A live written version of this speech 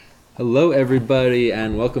Hello, everybody,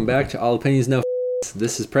 and welcome back to All Opinions No F***s.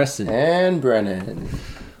 This is Preston. And Brennan.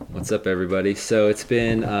 What's up, everybody? So it's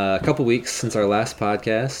been a couple weeks since our last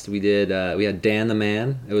podcast. We had Dan the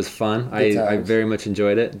Man. It was fun. I very much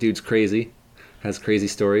enjoyed it. Dude's crazy. Has crazy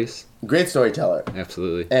stories. Great storyteller.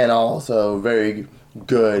 Absolutely. And also very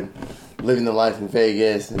good living the life in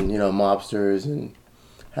Vegas and, mobsters, and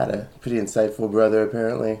had a pretty insightful brother,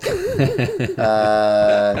 apparently.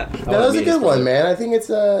 That was a good one, man. I think it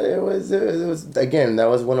was again, that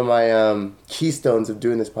was one of my keystones of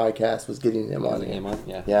doing this podcast, was getting him on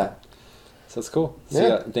here. Yeah. So it's cool. So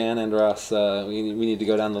yeah. Dan and Ross, we need to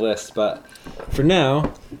go down the list. But for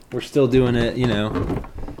now, we're still doing it,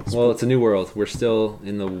 well, it's a new world. We're still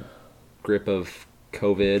in the grip of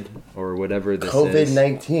COVID or whatever this is.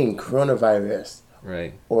 COVID-19, coronavirus.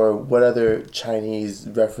 Right. Or what other Chinese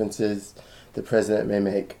references the president may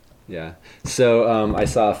make. Yeah. So I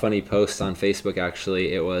saw a funny post on Facebook,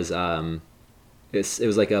 actually. It was it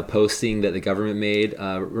was like a posting that the government made.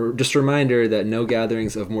 Just a reminder that no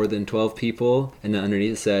gatherings of more than 12 people. And then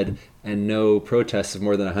underneath it said, and no protests of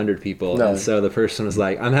more than 100 people. No. And so the person was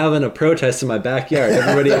like, I'm having a protest in my backyard.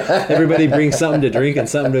 Everybody bring something to drink and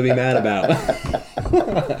something to be mad about.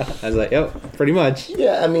 I was like, yep, pretty much.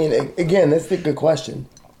 Yeah, I mean, again, that's a good question.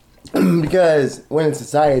 Because when in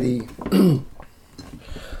society, the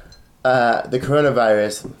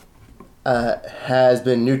coronavirus has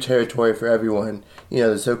been new territory for everyone.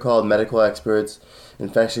 The so-called medical experts,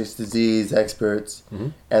 infectious disease experts,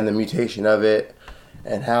 and the mutation of it,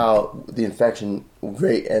 and how the infection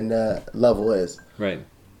rate and level is. Right.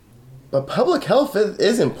 But public health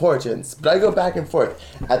is important. But I go back and forth.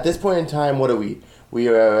 At this point in time, what are we? We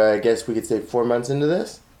are, I guess we could say, 4 months into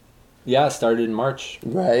this? Yeah, it started in March.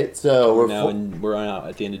 Right, so we're out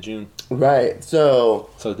at the end of June. Right, so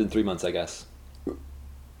it's been 3 months, I guess.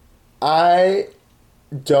 I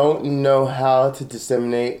don't know how to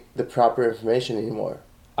disseminate the proper information anymore.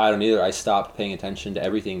 I don't either. I stopped paying attention to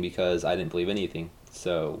everything because I didn't believe anything.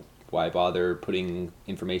 So why bother putting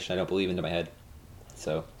information I don't believe into my head?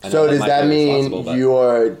 So does that mean you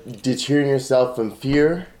are deterring yourself from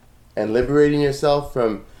fear and liberating yourself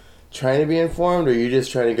from trying to be informed, or are you just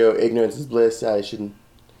trying to go, ignorance is bliss, I shouldn't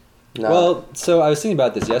not? Well, so I was thinking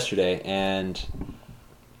about this yesterday, and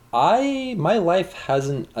my life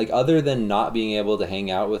hasn't, other than not being able to hang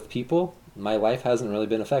out with people, my life hasn't really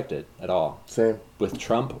been affected at all. Same. With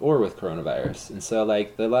Trump or with coronavirus. And so,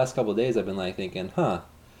 the last couple of days I've been, thinking, am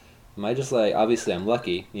I just, obviously I'm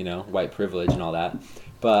lucky, white privilege and all that,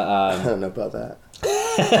 but... I don't know about that.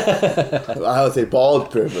 I would say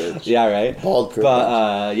bald privilege. Yeah, right? Bald privilege.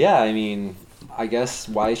 But, I guess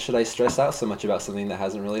why should I stress out so much about something that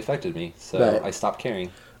hasn't really affected me? So right. I stopped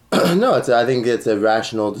caring. No, I think it's a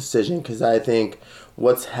rational decision, because I think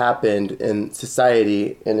what's happened in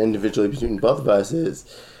society and individually between both of us is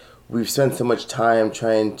we've spent so much time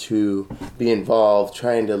trying to be involved,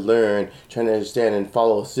 trying to learn, trying to understand and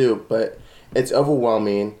follow suit, but it's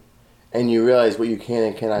overwhelming, and you realize what you can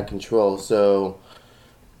and cannot control. So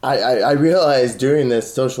I realized during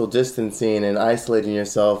this social distancing and isolating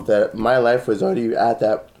yourself that my life was already at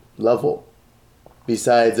that level.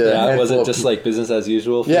 Besides was it just business as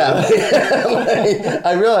usual? Yeah.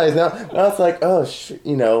 I realized now it's like, there's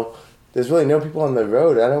really no people on the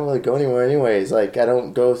road. I don't really go anywhere anyways. I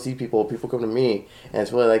don't go see people. People come to me, and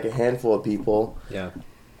it's really a handful of people. Yeah.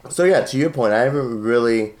 So yeah, to your point, it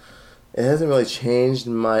hasn't really changed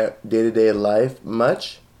my day-to-day life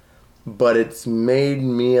much, but it's made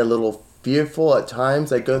me a little fearful at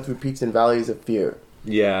times. I go through peaks and valleys of fear.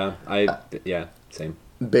 Yeah, same.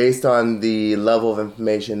 Based on the level of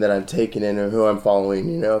information that I'm taking in or who I'm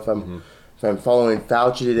following, if I'm following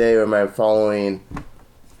Fauci today, or am I following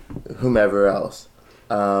whomever else?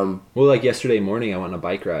 Yesterday morning I went on a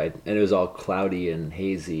bike ride, and it was all cloudy and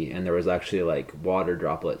hazy, and there was actually water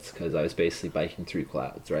droplets because I was basically biking through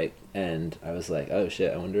clouds, right? And I was like, oh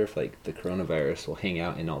shit, I wonder if the coronavirus will hang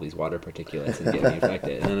out in all these water particulates and get me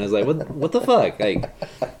infected. And then I was like, what the fuck?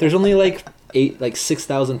 There's only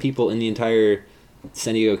 6,000 people in the entire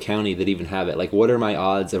San Diego County that even have it. What are my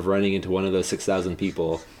odds of running into one of those 6,000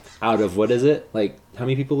 people out of, what is it? How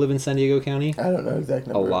many people live in San Diego County? I don't know exact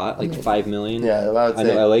number. A lot? 5 million? Yeah, I would say. I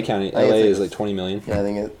know LA County. LA is 20 million. Yeah,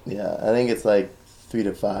 I think it's 3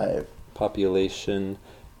 to 5. Population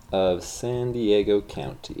of San Diego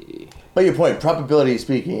County. But your point, probability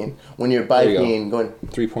speaking, when you're biking, going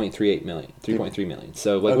 3.38 million, 3.3 million.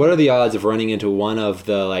 So, what are the odds of running into one of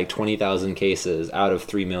the 20,000 cases out of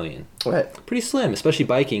 3 million? Right. Pretty slim, especially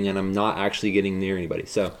biking, and I'm not actually getting near anybody.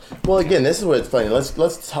 So, well, again, this is what's funny.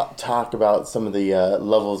 Let's talk about some of the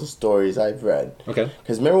levels of stories I've read. Okay.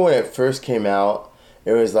 Because remember when it first came out,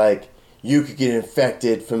 it was like you could get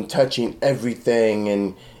infected from touching everything,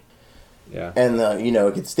 and Yeah. and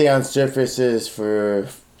it could stay on surfaces for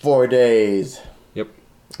 4 days. Yep.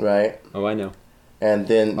 Right. Oh, I know. And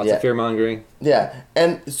then Lots of fear mongering. Yeah,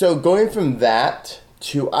 and so going from that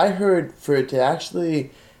to, I heard for it to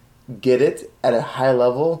actually get it at a high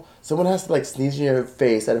level, someone has to like sneeze in your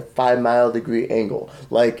face at a 5 degree angle.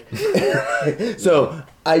 Like, so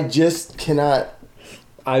I just cannot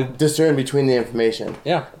discern between the information.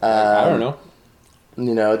 Yeah, I don't know.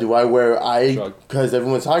 Do I wear because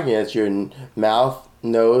everyone's talking, it's your mouth,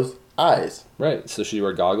 nose, eyes. Right. So should you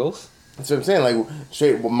wear goggles? That's what I'm saying. Like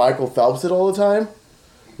straight Michael Phelps it all the time.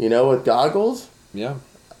 With goggles. Yeah.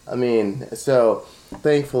 I mean, so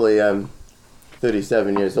thankfully I'm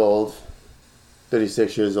 37 years old,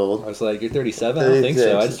 36 years old. I was like, you're 37? I don't think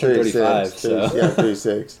so. I just turned 35. So. Yeah,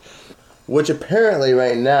 36. Which apparently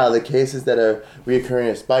right now, the cases that are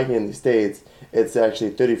reoccurring are spiking in the States. It's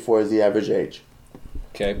actually 34 is the average age.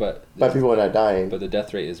 Okay, but people are not dying. But the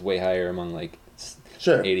death rate is way higher among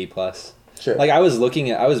 80 plus. Sure. Like I was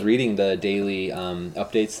reading the daily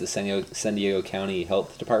updates the San Diego County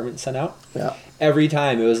Health Department sent out. Yeah. Every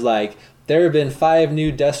time it was like, there have been 5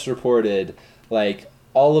 new deaths reported. Like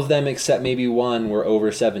all of them except maybe one were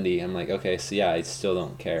over 70. I'm like, okay, so yeah, I still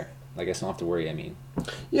don't care. Like I still don't have to worry. I mean.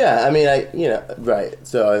 Yeah, I mean, right.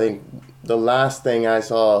 So I think the last thing I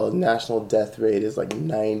saw, national death rate is like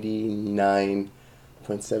 99.7%.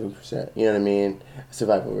 You know what I mean?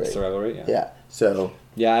 Survival rate. Survival rate. Yeah. Yeah. So.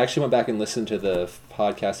 Yeah, I actually went back and listened to the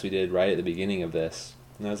podcast we did right at the beginning of this.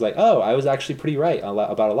 And I was like, oh, I was actually pretty right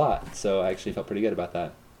about a lot. So I actually felt pretty good about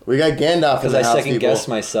that. We got Gandalf because I second-guessed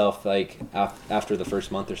myself, after the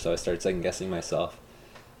first month or so, I started second-guessing myself.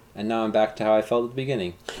 And now I'm back to how I felt at the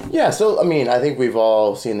beginning. Yeah, so, I mean, I think we've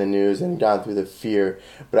all seen the news and gone through the fear.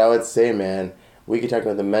 But I would say, man, we could talk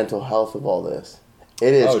about the mental health of all this.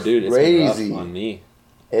 It is crazy. It's been rough on me.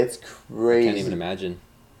 It's crazy. I can't even imagine.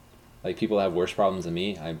 Like, people have worse problems than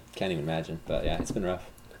me. I can't even imagine. But, yeah, it's been rough.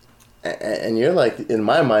 And you're, like, in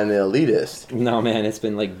my mind, the elitist. No, man, it's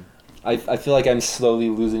been, like... I feel like I'm slowly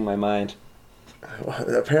losing my mind.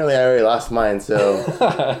 Apparently, I already lost mine, so...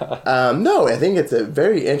 no, I think it's a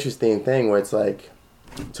very interesting thing where it's, like,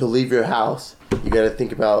 to leave your house, you got to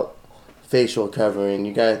think about facial covering.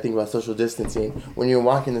 You got to think about social distancing. When you're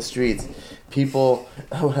walking the streets, people...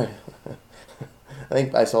 I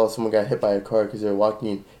think I saw someone got hit by a car because they were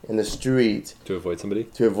walking in the street. To avoid somebody?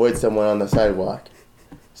 To avoid someone on the sidewalk.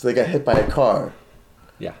 So they got hit by a car.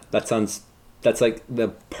 Yeah, that's like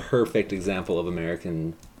the perfect example of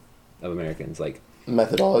Americans, like...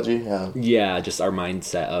 Methodology, yeah. Yeah, just our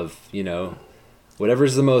mindset of,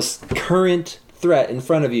 whatever's the most current threat in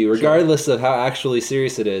front of you, regardless of how actually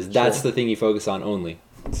serious it is, that's the thing you focus on only.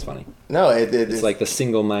 It's funny. No, it's like the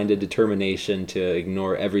single-minded determination to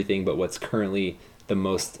ignore everything but what's currently the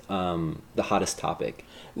most, the hottest topic.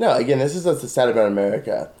 No, again, this is what's sad about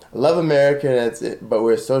America. I love America, but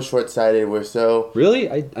we're so short-sighted. We're so... Really?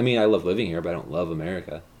 I mean, I love living here, but I don't love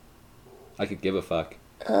America. I could give a fuck.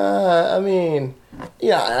 I mean,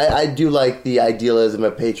 I do like the idealism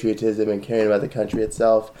of patriotism and caring about the country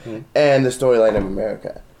itself and the storyline of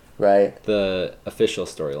America, right? The official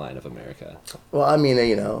storyline of America. Well, I mean,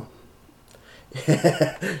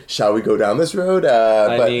 shall we go down this road?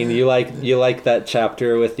 I mean, you like that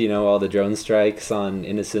chapter with all the drone strikes on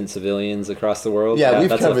innocent civilians across the world. Yeah, we've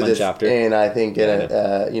that's covered a fun this, chapter. and I think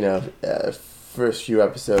first few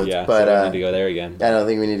episodes. Yeah, but so we need to go there again. I don't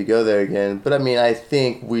think we need to go there again. But I mean, I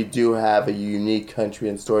think we do have a unique country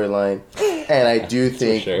and storyline, and I do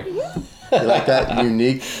think. For sure. You like that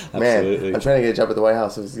unique? Man, Absolutely. I'm trying to get a job at the White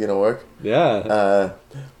House if this is gonna work. Yeah.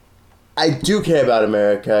 I do care about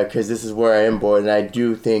America because this is where I am born, and I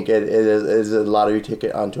do think it is a lottery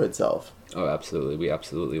ticket unto itself. Oh, absolutely. We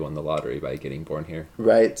absolutely won the lottery by getting born here.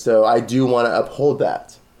 Right. So I do want to uphold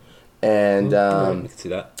that, and I can see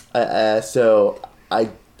that. So I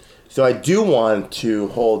do want to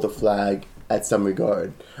hold the flag at some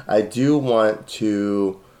regard. I do want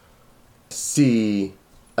to see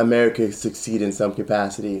America succeed in some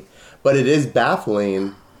capacity, but it is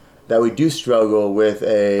baffling that we do struggle with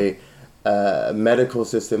a medical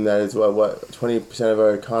system that is what 20% of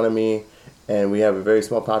our economy, and we have a very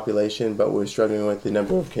small population, but we're struggling with the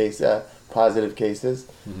number of positive cases.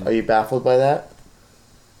 Mm-hmm. Are you baffled by that?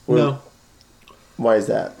 No. Why is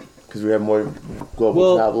that? Because we have more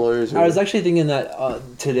global travelers? Or? I was actually thinking that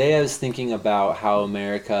today I was thinking about how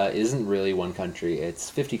America isn't really one country. It's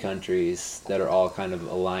 50 countries that are all kind of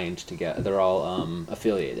aligned together. They're all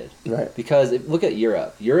affiliated. Right. Because look at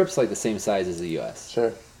Europe. Europe's like the same size as the U.S.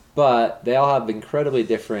 Sure. But they all have incredibly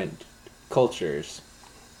different cultures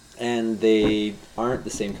and they aren't the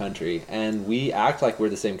same country. And we act like we're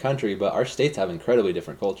the same country, but our states have incredibly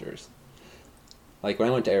different cultures. Like when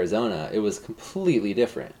I went to Arizona, it was completely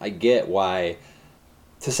different. I get why,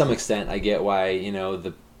 to some extent,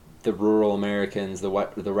 the rural Americans, the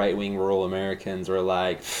right-wing rural Americans were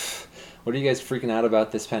like, what are you guys freaking out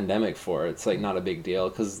about this pandemic for? It's like not a big deal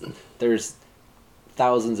because there's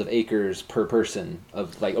thousands of acres per person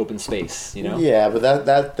of like open space, you know? Yeah, but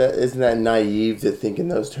that isn't that naive to think in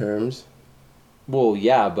those terms? Well,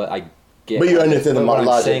 yeah, but I get. But you understand the logic. What I'm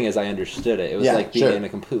logic. saying is I understood it. It was like being in a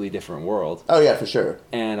completely different world. Oh yeah, for sure.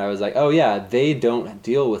 And I was like, oh yeah, they don't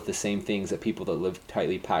deal with the same things that people that live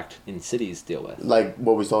tightly packed in cities deal with. Like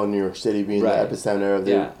what we saw in New York City being the epicenter of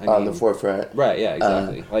the forefront. Right. Yeah.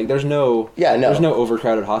 Exactly. Like there's no. Yeah. No. There's no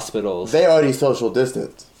overcrowded hospitals. They already social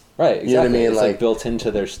distance. Right. Exactly. You know what I mean? It's like built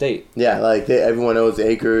into their state. Yeah. Like everyone owns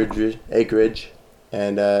acreage,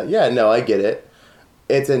 and I get it.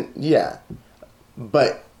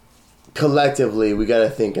 But collectively, we got to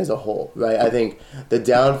think as a whole, right? I think the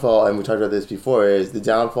downfall, and we talked about this before, is the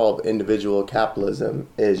downfall of individual capitalism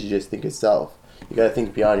is you just think of self. You got to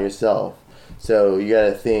think beyond yourself. So you got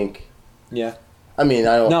to think. Yeah. I mean,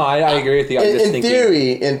 I don't. No, I agree with you.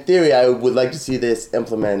 In theory, I would like to see this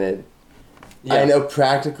implemented. Yeah. I know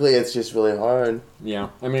practically it's just really hard. Yeah,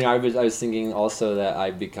 I mean, I was thinking also that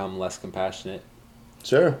I've become less compassionate.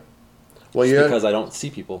 Sure. Well, because I don't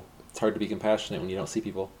see people. It's hard to be compassionate when you don't see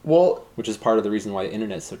people. Well, which is part of the reason why the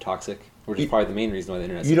internet's so toxic. Which is probably the main reason why the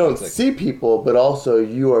internet's so toxic. You don't see people, but also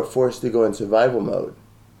you are forced to go in survival mode.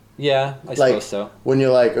 Yeah, I suppose so. When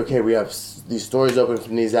you're like, okay, we have these stores open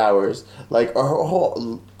from these hours. Like, our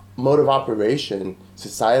whole mode of operation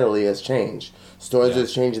societally has changed. Stores are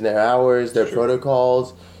changing their hours, their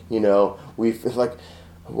protocols. You know,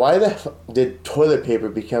 why did toilet paper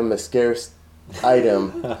become a scarce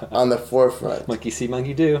item on the forefront? Monkey see,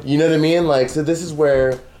 monkey do. You know what I mean? Like, so this is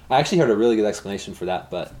where... I actually heard a really good explanation for that,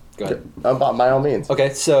 but go ahead. By all means.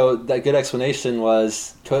 Okay, so that good explanation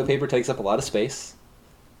was toilet paper takes up a lot of space.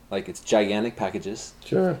 Like, it's gigantic packages.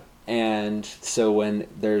 Sure. And so when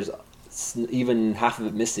there's even half of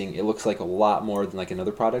it missing, it looks like a lot more than like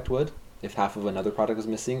another product would. If half of another product was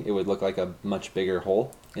missing, it would look like a much bigger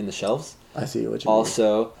hole in the shelves. I see what you mean.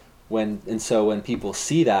 Also, when people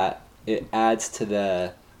see that, it adds to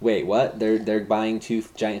the, wait, what? They're buying 2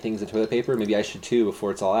 giant things of toilet paper? Maybe I should too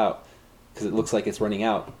before it's all out. Because it looks like it's running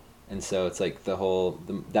out. And so it's like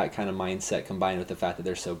that kind of mindset combined with the fact that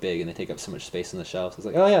they're so big and they take up so much space on the shelves. It's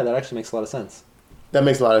like, oh yeah, that actually makes a lot of sense. That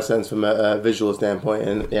makes a lot of sense from a visual standpoint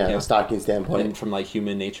and a stocking standpoint. And from like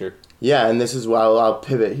human nature. Yeah, and this is why I'll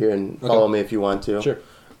pivot here and follow me if you want to. Sure.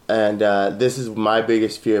 And this is my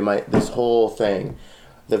biggest fear, this whole thing.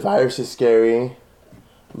 The virus is scary,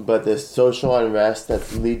 but the social unrest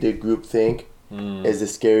that's lead to groupthink is the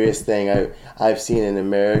scariest thing I've seen in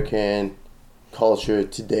American culture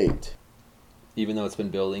to date. Even though it's been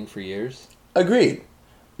building for years? Agreed.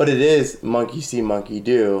 But it is monkey see, monkey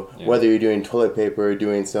do, whether you're doing toilet paper or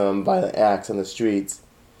doing some violent acts on the streets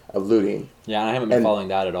of looting. Yeah, and I haven't been following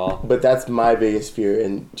that at all. But that's my biggest fear.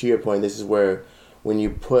 And to your point, this is where when you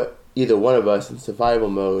put either one of us in survival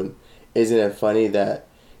mode, isn't it funny that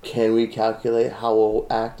can we calculate how we'll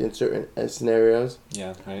act in certain scenarios?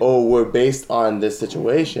 Yeah. Right. Or we're based on this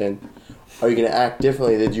situation, are you going to act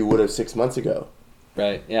differently than you would have 6 months ago?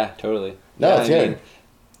 Right. Yeah, totally. No, it's good.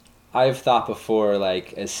 I've thought before,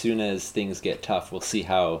 like, as soon as things get tough, we'll see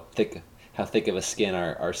how thick of a skin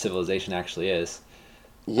our civilization actually is.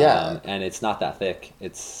 Yeah. And it's not that thick.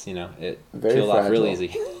 It's, it very peeled off real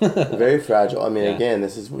easy. Very fragile. I mean, again,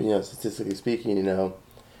 this is, statistically speaking,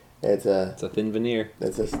 it's a thin veneer.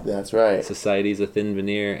 That's right. Society's a thin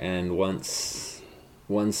veneer, and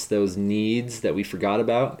once those needs that we forgot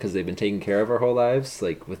about because they've been taken care of our whole lives,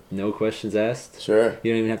 like with no questions asked. Sure.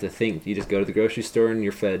 You don't even have to think. You just go to the grocery store and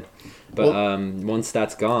you're fed. But once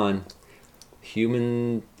that's gone,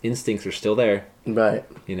 human instincts are still there. Right.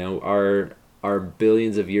 Our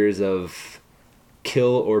billions of years of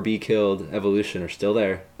kill or be killed evolution are still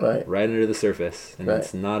there. Right. Right under the surface, and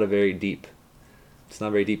it's not very deep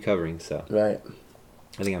covering. So. Right.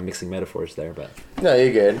 I think I'm mixing metaphors there, but... No,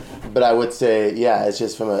 you're good. But I would say, it's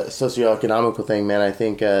just from a socioeconomical thing, man. I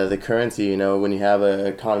think the currency, when you have an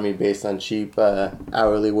economy based on cheap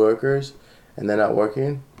hourly workers and they're not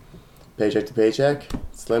working, paycheck to paycheck,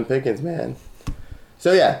 slim pickings, man.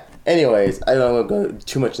 So, anyways, I don't want to go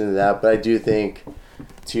too much into that, but I do think,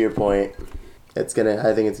 to your point, I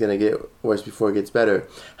think it's going to get worse before it gets better.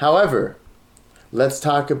 However, let's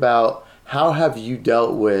talk about how have you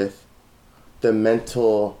dealt with the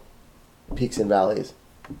mental peaks and valleys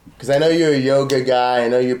Because I know you're a yoga guy. I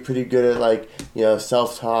know you're pretty good at, like,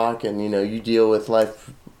 self-talk, and, you deal with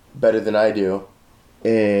life better than I do.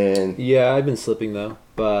 And Yeah, I've been slipping though,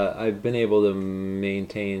 but I've been able to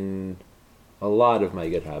maintain a lot of my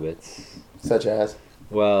good habits. such as?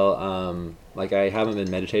 Well, like I haven't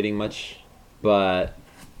been meditating much, but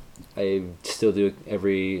I still do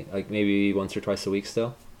every, like maybe once or twice a week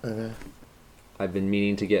still. Okay. I've been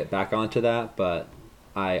meaning to get back onto that, but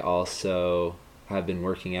I also have been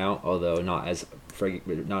working out, although not as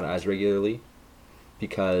regularly,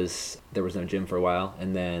 because there was no gym for a while,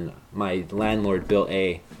 and then my landlord built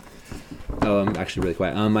I'm actually really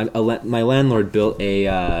quiet. My landlord built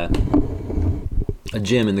a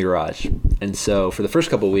gym in the garage, and so for the first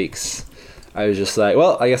couple of weeks, I was just like,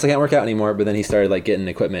 well, I guess I can't work out anymore. But then he started like getting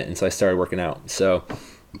equipment, and so I started working out. So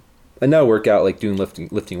I now work out like doing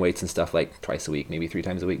lifting weights and stuff like twice a week, maybe 3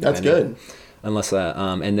 times a week. That's good. Unless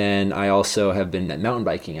and then I also have been mountain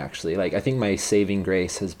biking actually. Like I think my saving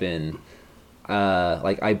grace has been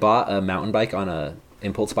like I bought a mountain bike on a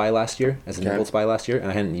impulse buy last year, and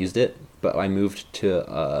I hadn't used it, but I moved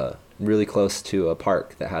to really close to a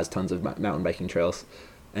park that has tons of mountain biking trails,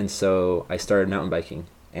 and so I started mountain biking,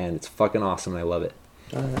 and it's fucking awesome, and I love it.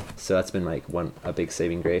 All right. So that's been like a big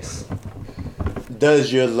saving grace.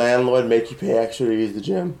 Does your landlord make you pay extra to use the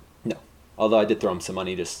gym? No, although I did throw him some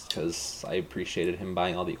money just because I appreciated him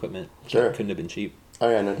buying all the equipment. Sure. It couldn't have been cheap. Oh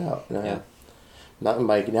yeah, no doubt. No, Yeah. Mountain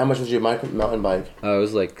biking. How much was your mountain bike? It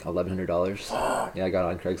was like $1,100. Yeah, I got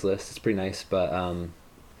it on Craigslist. It's pretty nice, but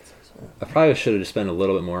I probably should have just spent a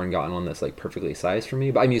little bit more and gotten one that's like perfectly sized for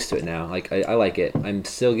me. But I'm used to it now. Like I like it. I'm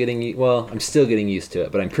still getting used to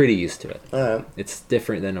it, but I'm pretty used to it. All right. It's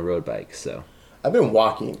different than a road bike, so I've been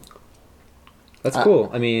walking. that's cool.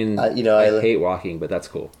 I mean, I hate walking, but that's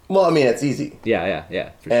cool. Well, I mean, it's easy. Yeah,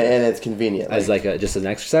 for sure. And it's convenient. As like just an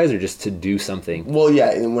exercise or just to do something. Well,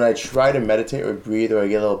 yeah. And when I try to meditate or breathe, or I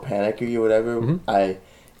get a little panicky or whatever, I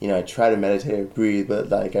try to meditate or breathe, but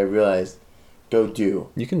like I realize, go do.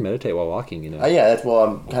 You can meditate while walking, Yeah, that's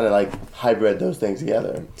I'm kind of like hybrid those things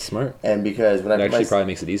together. Smart. And because when it actually probably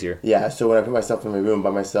makes it easier. Yeah. So when I put myself in my room by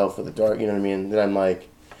myself with the dark, you know what I mean, then I'm like,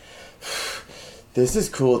 this is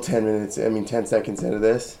cool. 10 seconds into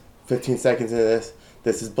this, 15 seconds into this.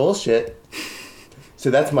 This is bullshit. So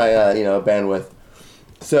that's my bandwidth.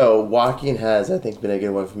 So walking has, I think, been a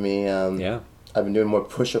good one for me. Yeah. I've been doing more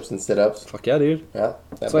push-ups and sit-ups. Fuck yeah, dude. Yeah.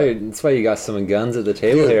 That's why you got some guns at the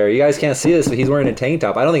table here. You guys can't see this, but he's wearing a tank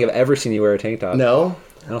top. I don't think I've ever seen you wear a tank top. No?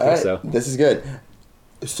 I don't think so. This is good.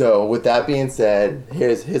 So with that being said,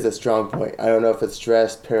 here's a strong point. I don't know if it's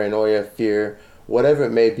stress, paranoia, fear, whatever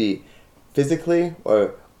it may be. Physically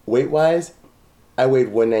or weight-wise, I weighed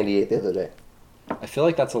 198 the other day. I feel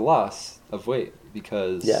like that's a loss of weight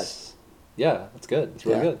because... Yes. Yeah, that's good. It's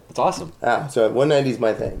really good. It's awesome. So 190 is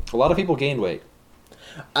my thing. A lot of people gained weight.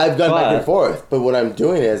 I've gone back and forth, but what I'm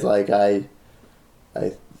doing is like I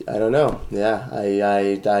don't know. Yeah,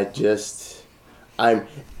 I'm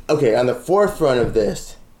okay on the forefront of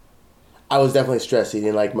this. I was definitely stress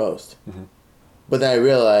eating like most, but then I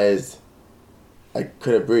realized I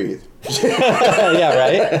couldn't breathe. Yeah,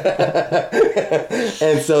 right.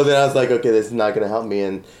 And so then I was like, okay, this is not going to help me,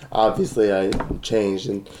 and obviously I changed,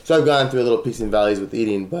 and so I've gone through a little peaks and valleys with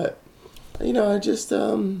eating, but I just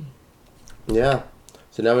yeah.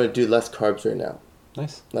 So now I'm going to do less carbs right now.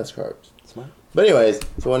 Nice. Less carbs. Smart. But anyways,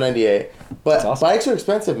 so 198. But awesome. Bikes are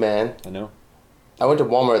expensive, man. I know. I went to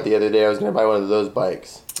Walmart the other day. I was going to buy one of those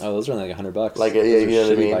bikes. Oh, those are only like $100. Like, yeah, you know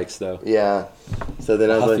what I mean? Bikes, though. Yeah. So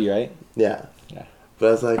then I was Huffy, like... right? Yeah. Yeah. But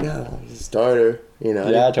I was like, starter,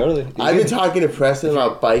 Yeah, totally. I've been talking to Preston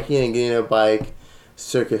about biking and getting a bike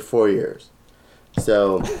circa 4 years.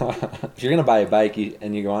 So... if you're going to buy a bike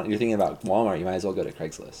and you're thinking about Walmart, you might as well go to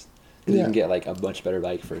Craigslist. You can get like a much better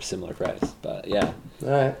bike for a similar price. But yeah. All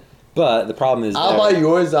right. But the problem is... I'll buy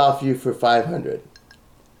yours off you for $500.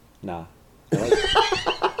 Nah.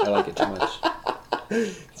 I like it too much.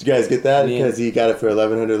 Did you guys get that? Because he got it for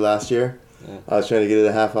 $1,100 last year. Yeah. I was trying to get it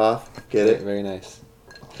at half off. Get it? Very nice.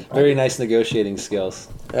 Very nice negotiating skills.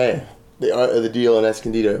 Hey, the art of the deal in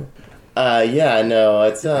Escondido. Yeah, no,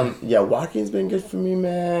 it's walking's been good for me,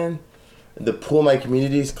 man. The pool in my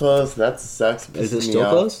community is closed. That sucks. Is it still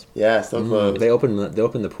closed? Yeah, it's still closed. They opened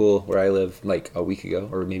the pool where I live like a week ago,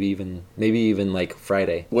 or maybe even like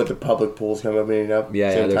Friday. With the public pools coming opening up.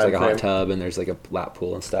 Yeah. There's like a hot tub and there's like a lap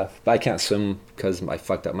pool and stuff. But I can't swim because I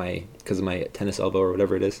fucked up because of my tennis elbow or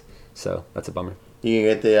whatever it is. So that's a bummer. You can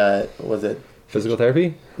get the was it physical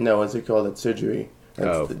therapy? No, what's it called? That surgery.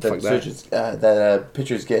 That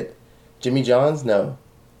pitchers get. Jimmy John's? No,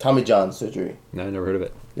 Tommy John's surgery. No, I never heard of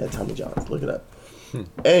it. Yeah, Tommy John's. Look it up.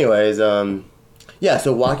 Anyways, Yeah,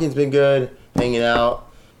 so walking's been good, hanging out.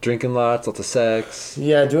 Drinking lots of sex.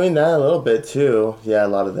 Yeah, doing that a little bit too. Yeah, a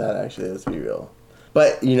lot of that actually, let's be real.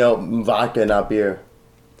 But, you know, vodka, not beer.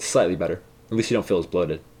 Slightly better. At least you don't feel as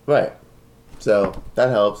bloated. Right. So, that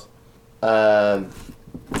helps.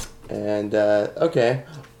 Okay.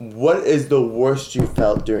 What is the worst you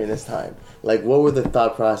felt during this time? Like, what were the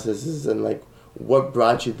thought processes and, like, what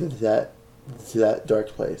brought you to that dark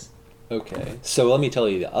place? Okay. So let me tell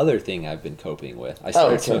you the other thing I've been coping with. I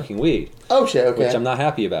started smoking weed. Oh, shit, okay. Which I'm not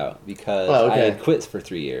happy about because I had quit for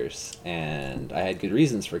 3 years and I had good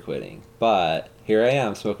reasons for quitting. But here I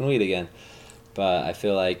am smoking weed again. But I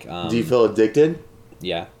feel like... Do you feel addicted?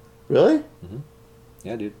 Yeah. Really? Mm-hmm.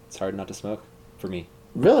 Yeah, dude. It's hard not to smoke for me.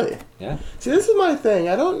 Really? Yeah. See, this is my thing.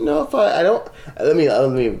 I don't know if I don't... Let me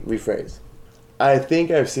rephrase. I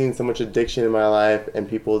think I've seen so much addiction in my life and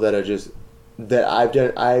people that are just... That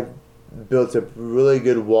I've built up really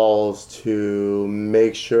good walls to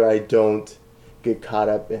make sure I don't get caught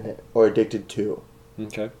up in it or addicted to.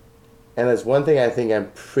 Okay. And that's one thing I think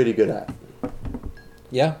I'm pretty good at.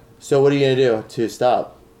 Yeah. So what are you going to do to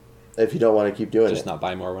stop if you don't want to keep doing it? Just not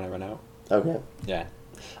buy more when I run out. Okay. Yeah.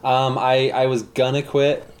 I was gonna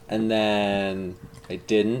quit and then I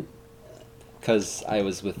didn't because I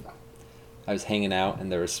was hanging out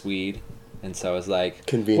and there was weed. And so I was like,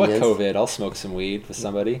 convenience. What COVID? I'll smoke some weed with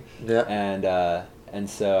somebody. Yeah. And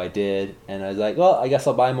so I did. And I was like, well, I guess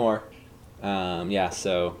I'll buy more.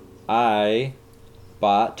 So I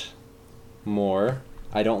bought more.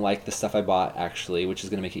 I don't like the stuff I bought, actually, which is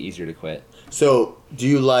going to make it easier to quit. So, do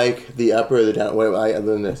you like the upper or the down? Wait, I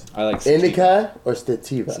learned this. I like sativa. Indica or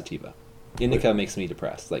sativa? Sativa. Indica makes me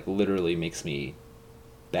depressed. Like, literally makes me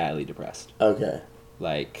badly depressed. Okay.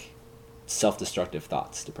 Like, self-destructive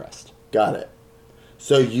thoughts depressed. Got it.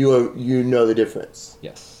 So you know the difference.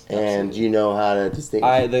 Yes. And absolutely. you know how to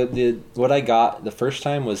distinguish. What I got the first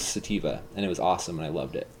time was sativa, and it was awesome, and I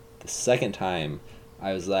loved it. The second time,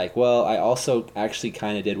 I was like, well, I also actually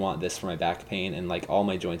kind of did want this for my back pain, and like all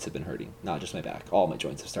my joints have been hurting, not just my back. All my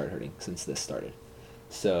joints have started hurting since this started.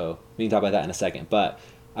 So we can talk about that in a second, but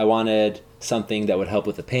I wanted something that would help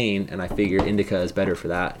with the pain, and I figured indica is better for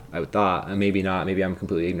that. I thought, and maybe not. Maybe I'm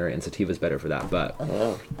completely ignorant, and sativa is better for that. But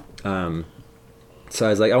so I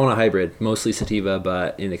was like, I want a hybrid, mostly sativa,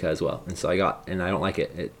 but indica as well. And so I don't like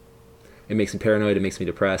it. It makes me paranoid. It makes me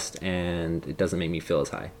depressed, and it doesn't make me feel as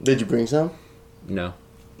high. Did you bring some? No.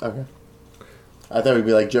 Okay. I thought we'd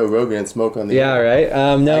be like Joe Rogan and smoke on the... Yeah, right?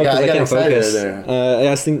 No, because I can't focus.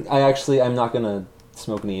 There. I'm not going to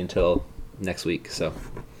smoke any until next week, so...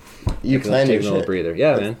 You plan your shit. A little breather.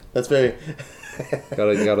 Yeah, man. That's very...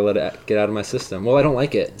 gotta let it get out of my system. Well, I don't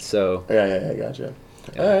like it, so... Yeah, gotcha.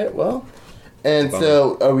 Yeah. All right, well... And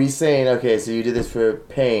so, are we saying, okay, so you did this for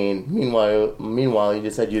pain. Meanwhile, you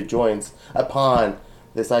just had your joints upon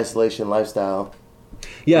this isolation lifestyle.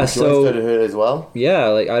 Yeah, your joints started to hurt as well? Yeah,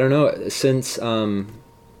 like, I don't know, since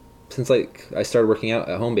like, I started working out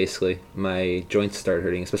at home, basically, my joints started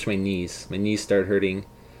hurting, especially my knees. My knees started hurting,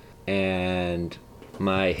 and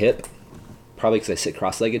my hip, probably because I sit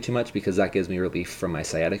cross-legged too much, because that gives me relief from my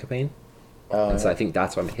sciatica pain. So I think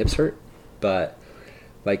that's why my hips hurt. But,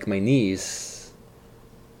 like, my knees,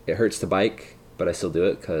 it hurts to bike, but I still do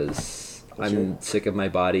it, because... I'm sick of my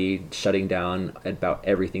body shutting down about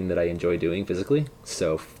everything that I enjoy doing physically,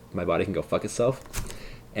 so my body can go fuck itself.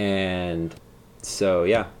 And so,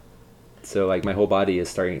 yeah. So, like, my whole body it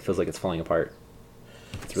feels like it's falling apart.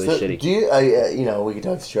 It's really shitty. Do you, we could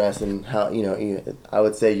talk stress and how, I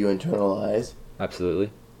would say you internalize. Absolutely.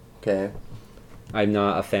 Okay. I'm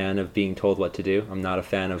not a fan of being told what to do. I'm not a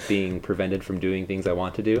fan of being prevented from doing things I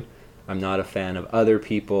want to do. I'm not a fan of other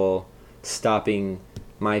people stopping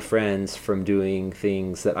my friends from doing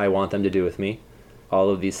things that I want them to do with me.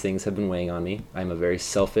 All of these things have been weighing on me. I'm a very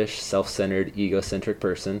selfish, self-centered, egocentric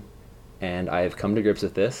person, and I have come to grips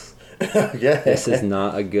with this. Okay. This is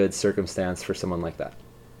not a good circumstance for someone like that.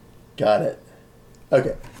 Got it.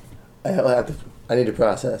 Okay. I need to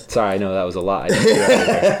process. Sorry, I know that was a lot.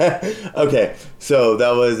 Okay, so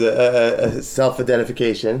that was a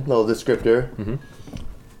self-identification, little descriptor. Mm-hmm.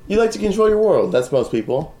 You like to control your world. That's most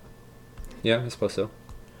people. Yeah, I suppose so.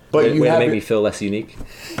 But way to make me feel less unique.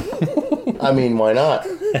 I mean, why not?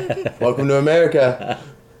 Welcome to America.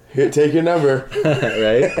 Here, take your number.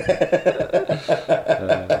 Right?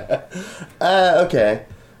 Okay.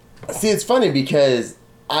 See, it's funny because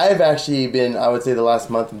I've actually been, I would say the last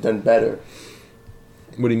month I've done better.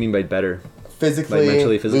 What do you mean by better? Physically, like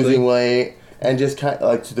mentally, physically? losing weight, and just kind of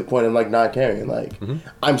like to the point of like not caring. Like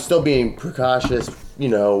I'm still being precautious,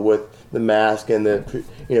 with the mask and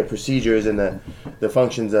the procedures and the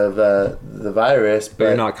functions of the virus. But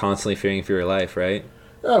you're not constantly fearing for your life, right?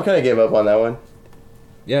 I'm kind of gave up on that one.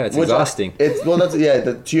 Yeah, it's exhausting.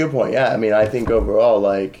 To your point. Yeah, I mean, I think overall,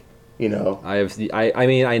 like,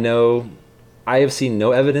 I know I have seen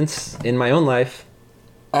no evidence in my own life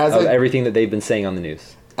of everything that they've been saying on the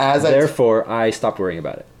news. Therefore, I stopped worrying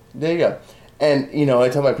about it. There you go. And, I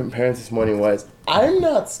told my parents this morning was, I'm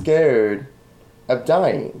not scared of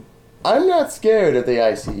dying. I'm not scared of the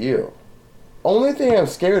ICU. Only thing I'm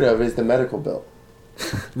scared of is the medical bill.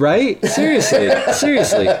 Right? Seriously.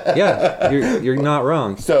 Yeah, you're not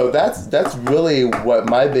wrong. So that's really what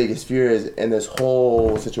my biggest fear is in this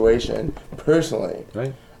whole situation, personally.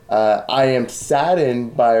 Right. I am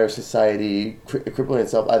saddened by our society crippling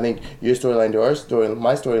itself. I think your storyline to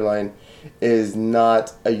my storyline is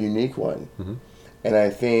not a unique one. Mm-hmm. And I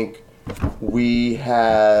think we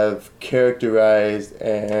have characterized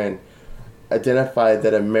and identified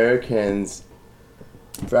that Americans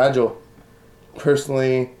fragile,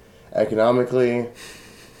 personally, economically,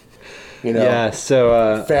 Yeah,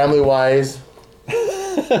 so family-wise.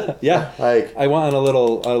 Yeah, like I went on a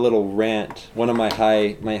little rant. One of my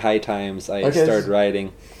high times I started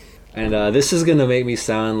writing, and this is gonna make me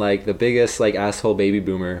sound like the biggest asshole baby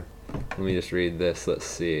boomer. Let me just read this. Let's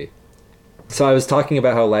see. So I was talking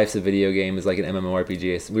about how life's a video game is like an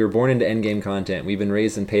MMORPG. We were born into endgame content. We've been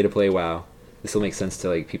raised in pay-to-play WoW. This will make sense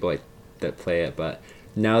to people that play it, but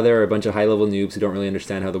now there are a bunch of high-level noobs who don't really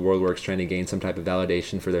understand how the world works, trying to gain some type of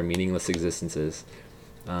validation for their meaningless existences.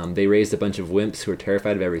 They raised a bunch of wimps who are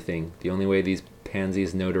terrified of everything. The only way these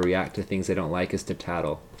pansies know to react to things they don't like is to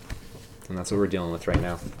tattle. And that's what we're dealing with right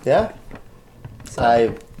now. Yeah. So.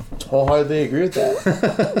 I wholeheartedly agree with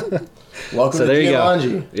that. Welcome to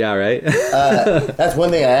Jumanji. Yeah, right? That's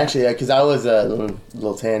one thing I actually, because I was a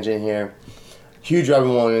little tangent here. Huge Robin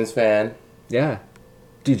Williams fan. Yeah.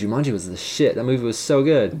 Dude, Jumanji was the shit. That movie was so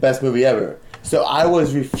good. Best movie ever. So I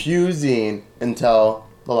was refusing until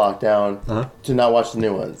the lockdown to not watch the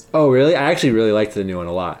new ones. Oh, really? I actually really liked the new one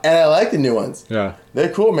a lot. And I like the new ones. Yeah.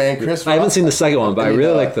 They're cool, man. Chris I haven't seen the second one, but I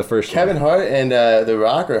really like the first Kevin one. Hart and The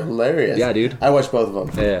Rock are hilarious. Yeah, dude. I watched both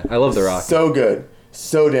of them. Yeah. I love The Rock. So good.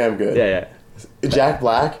 So damn good. Yeah. Jack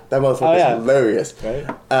Black, that motherfucker is hilarious.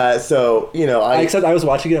 Right. So, except I was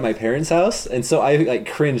watching it at my parents' house, and so I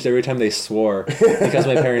cringed every time they swore because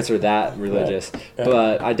my parents are that religious. Yeah.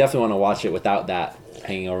 But I definitely want to watch it without that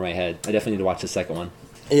hanging over my head. I definitely need to watch the second one.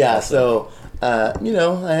 Yeah, also.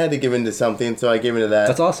 I had to give into something, so I gave into that.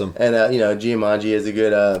 That's awesome. And, Jumanji is a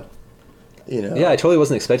good, Yeah, I totally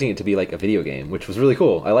wasn't expecting it to be like a video game, which was really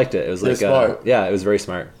cool. I liked it. It was like smart. Yeah, it was very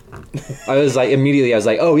smart. I was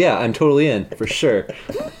like, oh yeah, I'm totally in, for sure.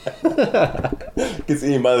 Gets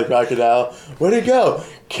eaten by the crocodile. Where'd it go?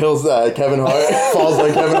 Kills Kevin Hart. Falls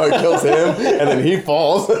like Kevin Hart kills him, and then he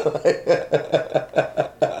falls. But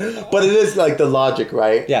it is like the logic,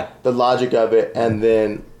 right? Yeah. The logic of it, and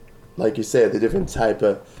then, like you said, the different type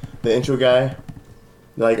of the intro guy.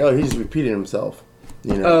 Like, oh, he's just repeating himself.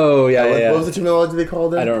 Oh yeah, What was the terminology they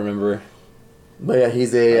called it? I don't remember. But yeah,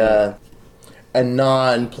 he's a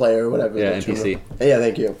non-player, whatever. Yeah, NPC. Yeah,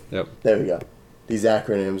 thank you. Yep. There we go. These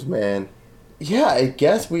acronyms, man. Yeah, I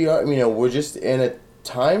guess we are. We're just in a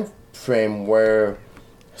time frame where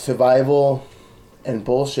survival and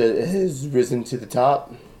bullshit has risen to the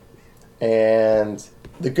top, and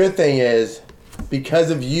the good thing is, because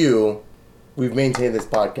of you, we've maintained this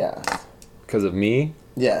podcast. Because of me?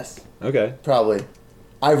 Yes. Okay. Probably.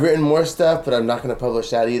 I've written more stuff, but I'm not going to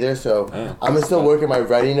publish that either. So I'm going to still work at my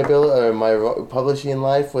writing ability or my publishing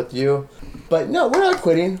life with you. But no, we're not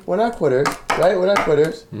quitting. We're not quitters, right? We're not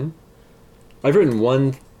quitters. Mm-hmm. I've written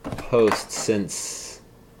one post since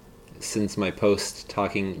my post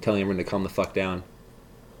telling everyone to calm the fuck down.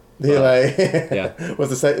 Yeah. It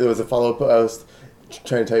was a follow-up post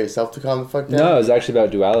trying to tell yourself to calm the fuck down? No, it was actually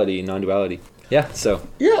about duality, non-duality. Yeah, so.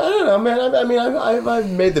 Yeah, I don't know, man. I mean, I've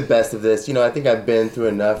made the best of this. I think I've been through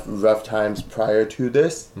enough rough times prior to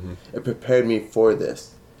this. Mm-hmm. It prepared me for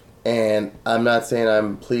this. And I'm not saying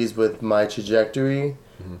I'm pleased with my trajectory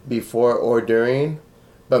before or during,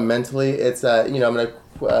 but mentally, it's, I'm going to,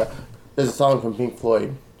 there's a song from Pink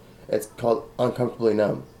Floyd. It's called Uncomfortably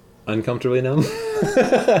Numb. Uncomfortably numb?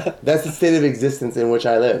 That's the state of existence in which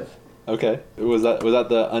I live. Okay. Was that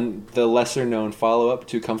the lesser known follow-up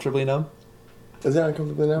to Comfortably Numb? Is that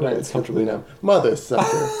Uncomfortably Numb? No, it's Comfortably Numb. Mother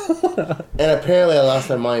sucker. And apparently I lost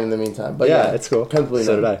my mind in the meantime. But yeah, it's cool. Comfortably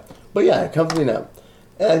So Numb. did I. But yeah, Comfortably Numb.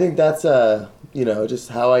 And I think that's, just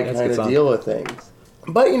how I kind of deal with things.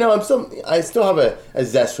 But I still have a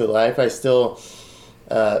zest for life. I still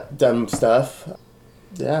done stuff.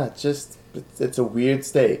 Yeah, it's a weird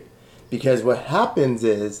state, because what happens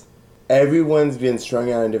is everyone's been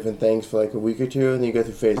strung out on different things for like a week or two, and then you go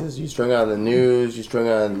through phases. You strung out on the news, you strung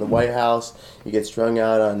out on the White House, you get strung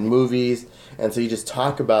out on movies, and so you just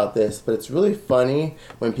talk about this. But it's really funny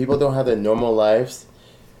when people don't have their normal lives.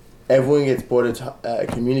 Everyone gets bored of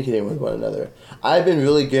communicating with one another. I've been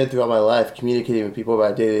really good throughout my life communicating with people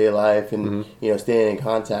about day-to-day life and staying in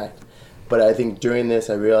contact. But I think during this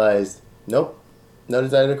I realized, nope, no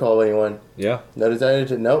desire to call anyone. Yeah. No desire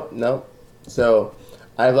to nope. So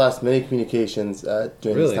I've lost many communications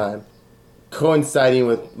during this time, coinciding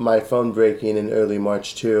with my phone breaking in early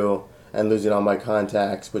March too, and losing all my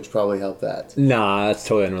contacts, which probably helped that. Nah, that's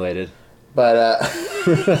totally unrelated. But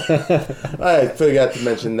I forgot to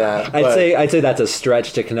mention that. I'd say that's a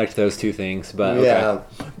stretch to connect those two things. But okay. Yeah,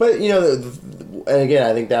 but and again,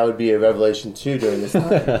 I think that would be a revelation too during this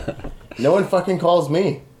time. No one fucking calls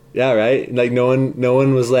me. Yeah, right. Like no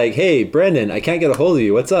one was like, "Hey, Brendan, I can't get a hold of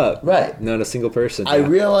you. What's up?" Right. Not a single person. I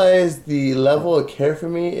realized the level of care for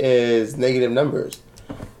me is negative numbers,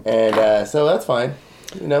 and so that's fine.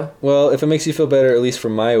 Well, if it makes you feel better, at least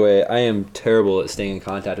from my way, I am terrible at staying in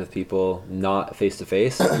contact with people not face to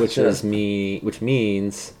face, which which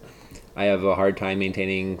means I have a hard time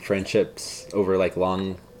maintaining friendships over like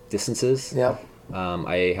long distances. Yeah.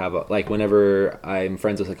 I have whenever I'm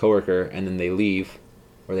friends with a coworker and then they leave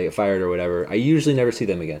or they get fired or whatever, I usually never see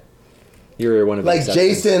them again. You're one of the like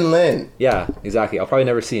exceptions. Jason Lin. Yeah, exactly. I'll probably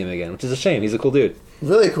never see him again, which is a shame. He's a cool dude.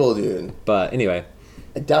 Really cool dude. But anyway.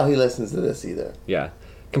 I doubt he listens to this either. Yeah.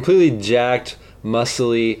 Completely jacked,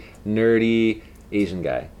 muscly, nerdy Asian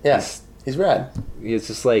guy. Yeah, he's rad. He's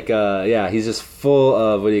just like, he's just full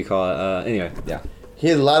of, what do you call it? Anyway, yeah. He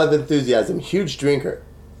has a lot of enthusiasm. Huge drinker.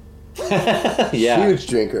 Yeah. Huge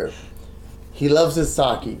drinker. He loves his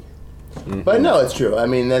sake. Mm-hmm. But no, it's true. I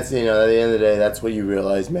mean, that's, at the end of the day, that's what you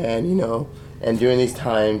realize, man, And during these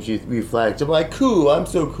times, you reflect. I'm like, cool, I'm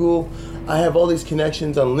so cool. I have all these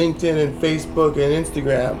connections on LinkedIn and Facebook and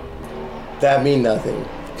Instagram. That mean nothing.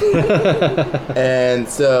 And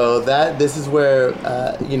so this is where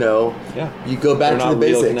you go back to the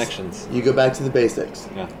basics. Connections. You go back to the basics,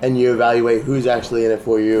 and you evaluate who's actually in it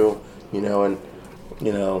for you, and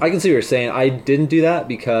I can see what you're saying. I didn't do that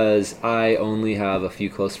because I only have a few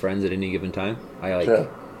close friends at any given time.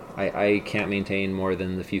 I can't maintain more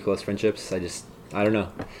than the few close friendships. I don't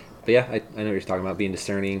know. But yeah, I know what you're talking about, being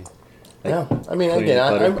discerning. Yeah, I mean,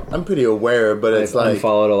 again, I'm pretty aware, but it's I've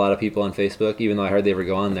unfollowed a lot of people on Facebook, even though I hardly ever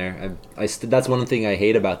go on there. That's one thing I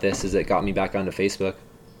hate about this, is it got me back onto Facebook,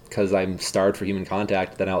 because I'm starved for human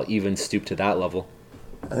contact. Then I'll even stoop to that level.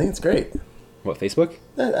 I think it's great. What, Facebook?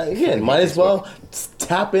 Again, might as well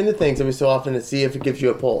tap into things every so often to see if it gives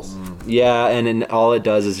you a pulse. Yeah, and all it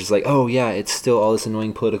does is just like, oh yeah, it's still all this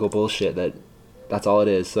annoying political bullshit that's all it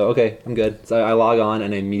is. So, okay, I'm good. So I log on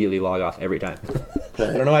and I immediately log off every time. I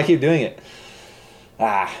don't know why I keep doing it.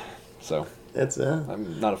 So. It's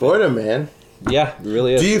I'm not a fan. boredom, man. Yeah, it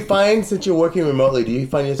really is. Do you find, since you're working remotely, do you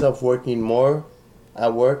find yourself working more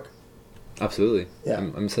at work? Absolutely. Yeah.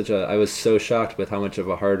 I was so shocked with how much of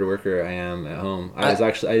a hard worker I am at home. I was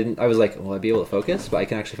like, will I be able to focus? But I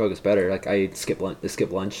can actually focus better. Like, I skip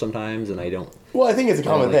lunch sometimes, and I don't. Well, I think it's a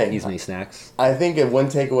common thing. Eat many snacks. I think one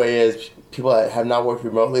takeaway is people that have not worked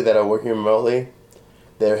remotely, that are working remotely,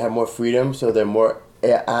 they have more freedom, so they're more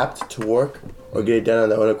apt to work or get it done on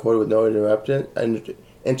their own accord with no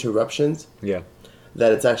interruptions. Yeah.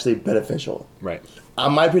 That it's actually beneficial. Right.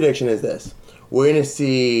 My prediction is this. We're going to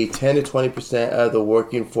see 10 to 20% of the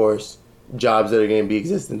working force jobs that are going to be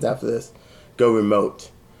existent after this go remote.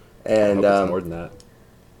 And I hope it's more than that.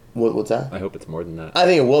 What's that? I hope it's more than that. I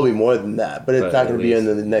think it will be more than that, but it's not going to be in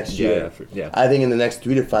the next year. Yeah. I think in the next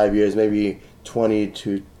 3 to 5 years, maybe 20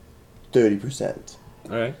 to 30%.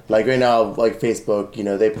 All right. Like right now, like Facebook,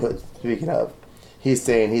 they speaking of, he's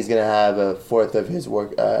saying he's going to have a fourth of his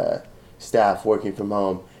work staff working from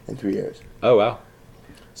home in 3 years. Oh, wow.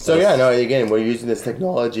 So again, we're using this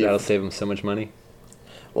technology. That'll save them so much money.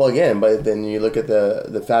 Well, again, but then you look at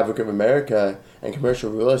the fabric of America, and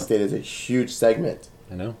commercial real estate is a huge segment.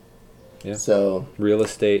 I know. Yeah. So real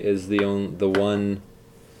estate is the one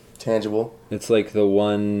tangible. It's like the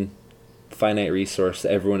one finite resource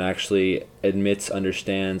that everyone actually admits,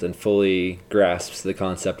 understands, and fully grasps the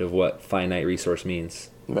concept of what finite resource means.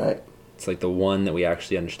 Right. It's like the one that we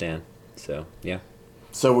actually understand. So yeah.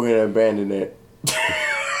 So we're gonna abandon it.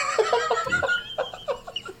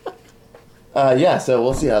 So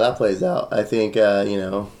we'll see how that plays out. I think,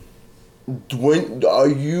 when are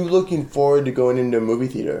you looking forward to going into a movie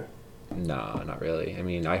theater? No, not really. I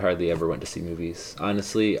mean, I hardly ever went to see movies.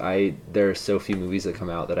 Honestly, there are so few movies that come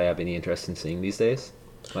out that I have any interest in seeing these days.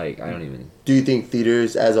 Like, I don't even... Do you think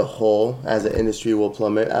theaters as a whole, as an industry, will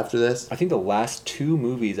plummet after this? I think the last 2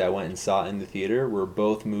 movies I went and saw in the theater were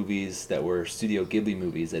both movies that were Studio Ghibli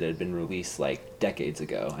movies that had been released, like, decades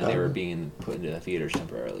ago, and they were being put into the theaters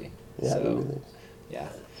temporarily. Yeah, so, yeah.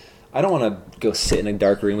 I don't want to go sit in a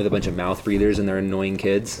dark room with a bunch of mouth breathers and their annoying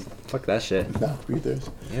kids. Fuck that shit. Mouth breathers.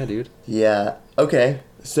 Yeah, dude. Yeah. Okay.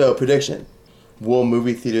 So, prediction. Will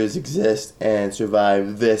movie theaters exist and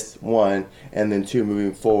survive this, 1, and then 2,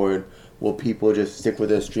 moving forward? Will people just stick with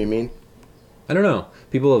their streaming? I don't know.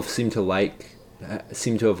 People seem to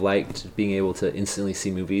have liked being able to instantly see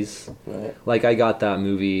movies. Right. Like, I got that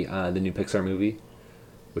movie, the new Pixar movie,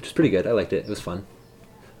 which was pretty good. I liked it. It was fun.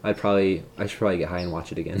 I should probably get high and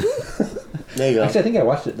watch it again. There you go. Actually, I think I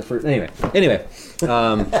watched it the first... Anyway,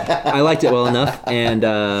 I liked it well enough, and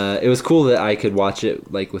it was cool that I could watch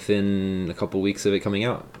it like within a couple weeks of it coming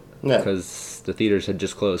out. Yeah. Because the theaters had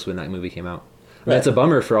just closed when that movie came out. I mean, Right. it's a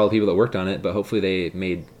bummer for all the people that worked on it, but hopefully they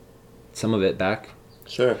made some of it back.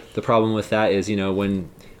 Sure. The problem with that is, when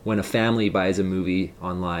a family buys a movie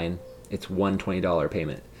online, it's one $20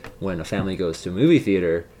 payment. When a family goes to a movie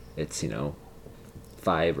theater, it's,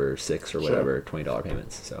 5 or 6 or whatever $20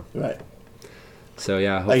 payments. Right. So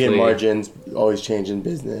yeah, hopefully... Again, margins always change in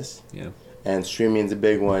business. Yeah. And streaming's a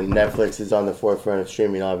big one. Netflix is on the forefront of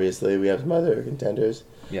streaming, obviously. We have some other contenders.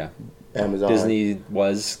 Yeah. Amazon. Disney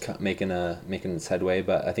was making its headway,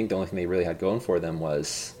 but I think the only thing they really had going for them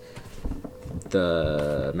was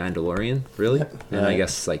the Mandalorian, really, and I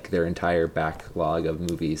guess like their entire backlog of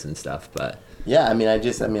movies and stuff. But yeah, I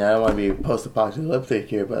don't want to be post-apocalyptic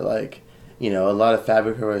here, but like, a lot of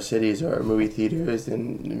fabric of our cities are movie theaters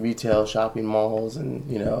and retail shopping malls, and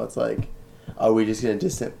it's like, are we just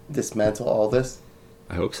gonna dismantle all this?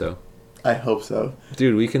 I hope so. I hope so.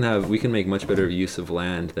 Dude, we can make much better use of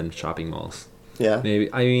land than shopping malls. Yeah.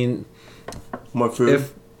 Maybe. I mean, more food.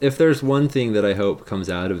 If there's one thing that I hope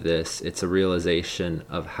comes out of this, it's a realization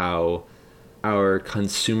of how our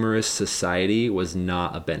consumerist society was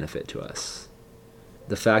not a benefit to us.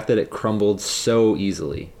 The fact that it crumbled so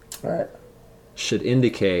easily Right. should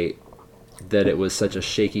indicate that it was such a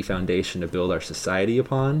shaky foundation to build our society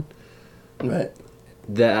upon. Right.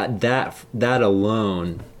 That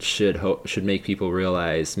alone should make people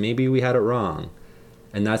realize maybe we had it wrong,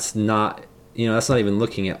 and that's not even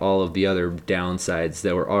looking at all of the other downsides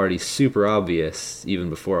that were already super obvious even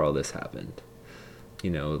before all this happened.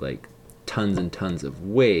 Like tons and tons of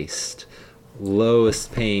waste,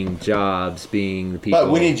 lowest paying jobs being the people.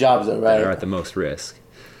 But we need jobs, though, right? That are at the most risk.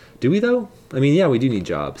 Do we though? I mean, yeah, we do need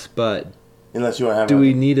jobs, but unless you want to have. Do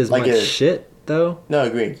we need as much shit though? No,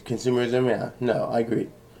 agreed. Consumerism, yeah. No, I agree.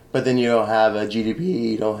 But then you don't have a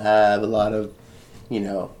GDP. You don't have a lot of,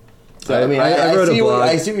 So I wrote a blog.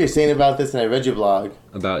 I see what you're saying about this, and I read your blog.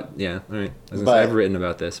 All right. I've written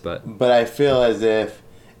about this, but I feel as if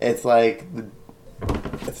it's like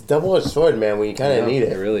it's a double-edged sword, man. When you kind of need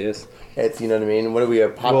it. It really is. It's, you know what I mean. What are we a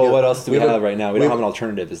popular? Well, what else do we have right now? We don't have an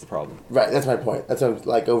alternative. Is the problem? Right. That's my point. That's what I'm,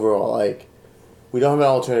 like overall. Like, we don't have an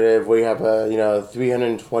alternative. We have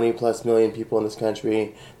 320 plus million people in this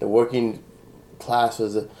country. The working class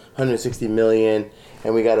was 160 million,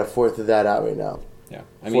 and we got a fourth of that out right now. Yeah,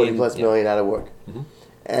 40 plus million out of work,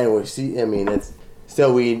 and we see. I mean, it's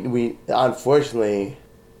so we unfortunately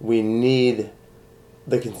we need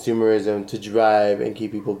the consumerism to drive and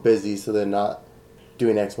keep people busy, so they're not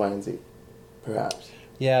doing X, Y, and Z, perhaps.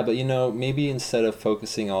 Yeah, but maybe instead of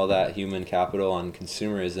focusing all that human capital on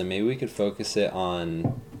consumerism, maybe we could focus it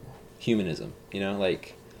on humanism.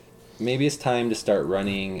 Like maybe it's time to start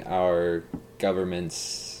running our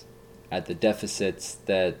governments at the deficits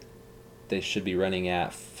that they should be running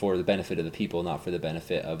at for the benefit of the people, not for the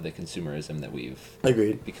benefit of the consumerism that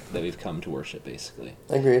we've come to worship, basically.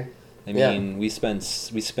 Agreed. I mean, we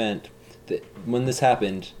spent when this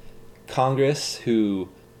happened, Congress, who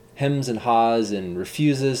hems and haws and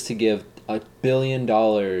refuses to give $1 billion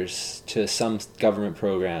to some government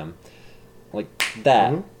program, like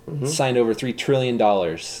that, signed over $3 trillion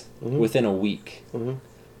within a week.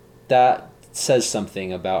 That says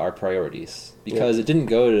something about our priorities, because it didn't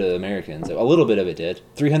go to the Americans. A little bit of it did.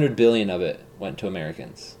 300 billion of it went to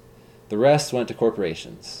Americans. The rest went to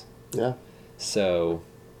corporations. Yeah. So,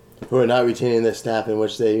 who are not retaining their staff, in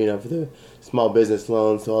which they, for the small business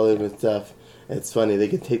loans, so all this good stuff. It's funny, they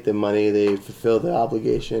can take the money, they fulfill their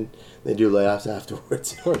obligation, they do layoffs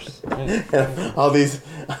afterwards. Of course. Right. All these,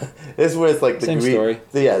 this is where it's like the same story.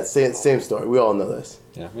 Yeah, same story. We all know this.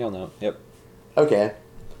 Yeah, we all know. Yep. Okay.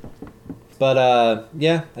 But,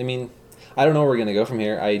 yeah, I mean, I don't know where we're going to go from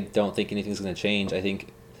here. I don't think anything's going to change. I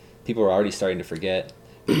think people are already starting to forget.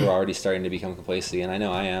 People are already starting to become complacent, and I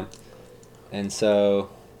know I am. And so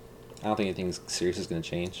I don't think anything serious is going to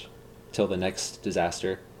change till the next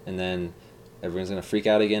disaster. And then everyone's going to freak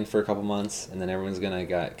out again for a couple months, and then everyone's going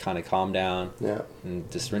to kind of calm down. Yeah.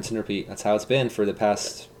 And just rinse and repeat. That's how it's been for the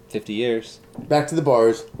past 50 years. Back to the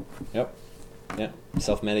bars. Yep. Yep.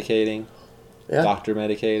 Self-medicating. Yeah. Doctor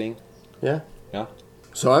medicating. Yeah. Yeah.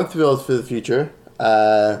 So I'm thrilled for the future.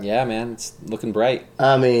 Yeah, man. It's looking bright.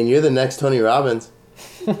 I mean, you're the next Tony Robbins.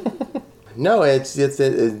 No, I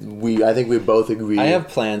think we both agree. I have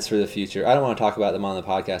plans for the future. I don't want to talk about them on the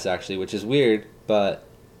podcast, actually, which is weird, but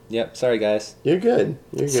yep, sorry guys. You're good.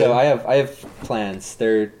 You're good. So I have plans.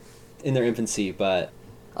 They're in their infancy, but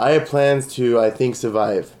I have plans to, I think,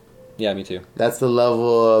 survive. yeah, me too. That's the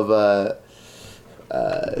level of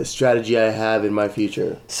strategy I have in my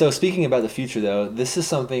future. So speaking about the future, though, this is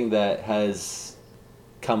something that has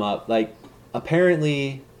come up. Like,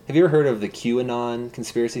 apparently, have you ever heard of the QAnon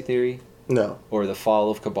conspiracy theory? No. Or the fall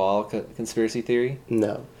of Cabal conspiracy theory?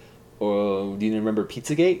 No. Or do you remember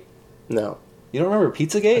Pizzagate? No. You don't remember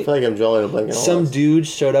Pizzagate? I feel like I'm drawing a blank. Some dude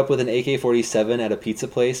showed up with an AK-47 at a pizza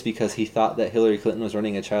place because he thought that Hillary Clinton was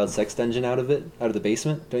running a child sex dungeon out of the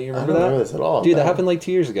basement. Don't you remember that? I don't remember this at all. Dude, that happened like 2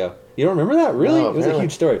 years ago. You don't remember that? Really? No, it was a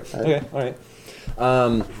huge story. I... Okay, all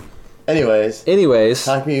right. Anyways.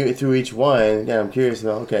 Talk me through each one. Yeah, I'm curious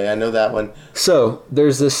about. Okay, I know that one. So,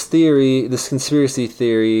 there's this theory, this conspiracy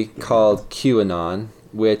theory called QAnon,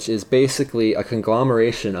 which is basically a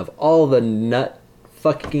conglomeration of all the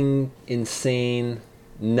fucking insane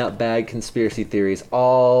nutbag conspiracy theories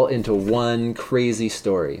all into one crazy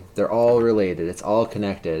story. They're all related. It's all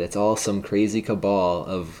connected. It's all some crazy cabal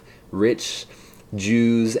of rich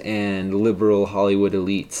Jews and liberal Hollywood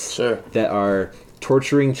elites that are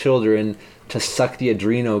torturing children to suck the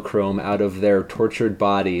adrenochrome out of their tortured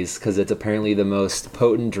bodies because it's apparently the most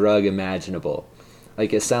potent drug imaginable.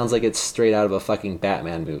 Like, it sounds like it's straight out of a fucking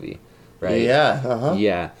Batman movie, right? Yeah, uh-huh.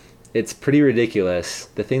 Yeah. It's pretty ridiculous.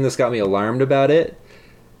 The thing that's got me alarmed about it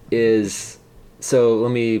is... So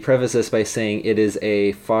let me preface this by saying it is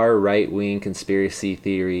a far right-wing conspiracy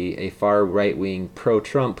theory, a far right-wing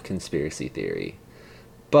pro-Trump conspiracy theory.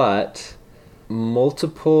 But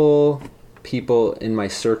multiple people in my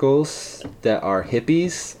circles that are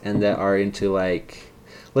hippies and that are into, like,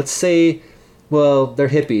 let's say, well, they're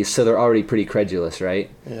hippies, so they're already pretty credulous, right?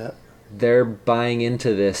 Yeah. They're buying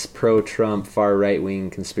into this pro-Trump, far right-wing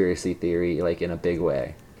conspiracy theory, like, in a big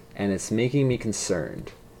way. And it's making me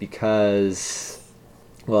concerned because,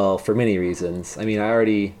 well, for many reasons. I mean, I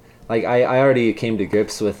already came to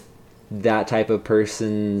grips with that type of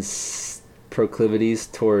person's proclivities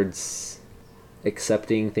towards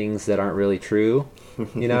accepting things that aren't really true.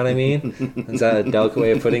 You know what I mean? Is that a delicate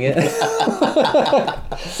way of putting it? I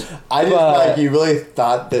just feel like you really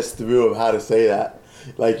thought this through of how to say that.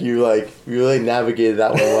 You really navigated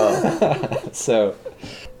that one well. So,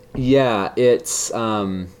 yeah, it's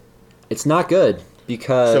not good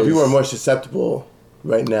because... So people are more susceptible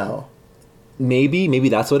right now. Maybe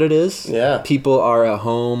that's what it is. Yeah. People are at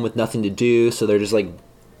home with nothing to do, so they're just, like,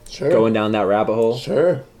 going down that rabbit hole.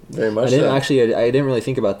 Sure. Very much I didn't really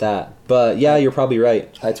think about that. But yeah, you're probably right.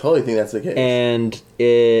 I totally think that's the case. And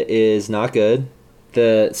it is not good.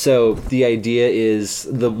 So the idea is,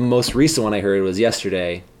 the most recent one I heard was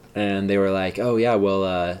yesterday, and they were like, oh yeah,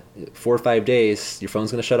 well, 4 or 5 days, your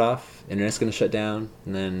phone's going to shut off, internet's going to shut down,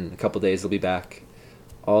 and then a couple days they'll be back.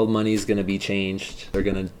 All money's going to be changed. They're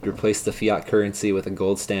going to replace the fiat currency with a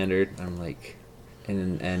gold standard. I'm like...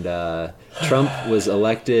 And Trump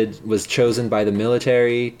was chosen by the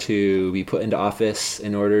military to be put into office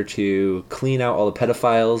in order to clean out all the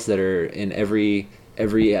pedophiles that are in every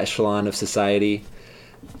echelon of society.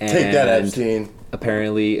 And take that, Epstein.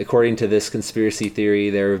 Apparently, according to this conspiracy theory,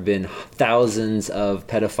 there have been thousands of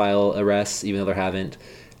pedophile arrests, even though there haven't.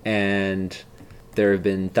 And there have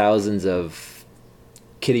been thousands of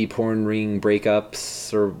kiddie porn ring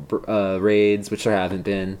breakups or raids, which there haven't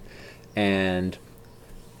been. And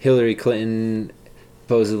Hillary Clinton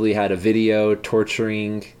supposedly had a video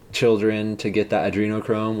torturing children to get that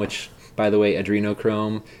adrenochrome, which, by the way,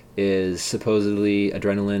 adrenochrome is supposedly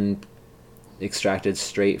adrenaline extracted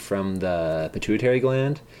straight from the pituitary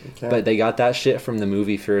gland. Okay. But they got that shit from the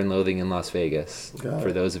movie Fear and Loathing in Las Vegas,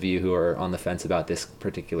 for those of you who are on the fence about this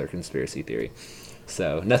particular conspiracy theory.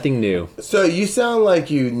 So, nothing new. So, you sound like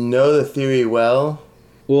you know the theory well.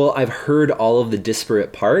 Well, I've heard all of the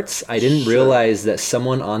disparate parts. I didn't realize that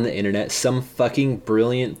someone on the internet, some fucking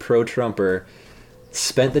brilliant pro-Trumper,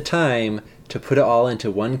 spent the time to put it all into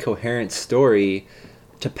one coherent story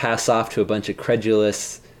to pass off to a bunch of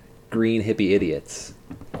credulous green hippie idiots.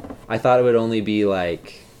 I thought it would only be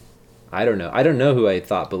like, I don't know who I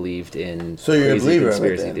thought believed in So you're a crazy believer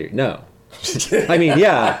conspiracy in it then? theory. No. I mean,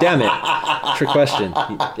 yeah, damn it. Trick question.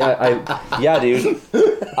 Yeah, dude.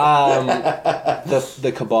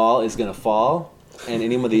 The cabal is gonna fall, and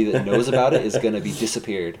anybody that knows about it is gonna be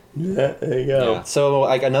disappeared. Yeah, there you go. Yeah. So,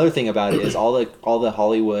 like, another thing about it is all the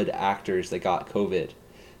Hollywood actors that got COVID,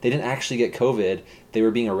 they didn't actually get COVID. They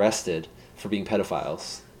were being arrested for being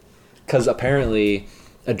pedophiles, because apparently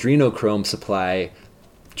adrenochrome supply,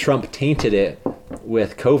 Trump tainted it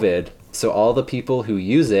with COVID. So all the people who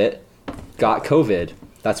use it got COVID.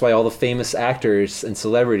 That's why all the famous actors and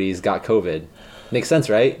celebrities got COVID. Makes sense,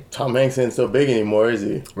 right? Tom Hanks ain't so big anymore, is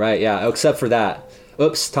he? Right, yeah, except for that.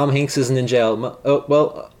 Oops, Tom Hanks isn't in jail. Oh,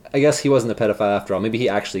 well, I guess he wasn't a pedophile after all. Maybe he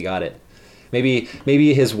actually got it.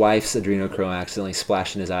 Maybe his wife's adrenochrome accidentally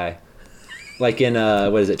splashed in his eye. Like in,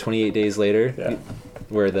 28 Days Later? Yeah.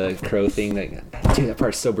 Where the crow thing, dude, that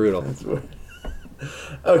part's so brutal.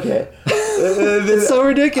 Okay. It's so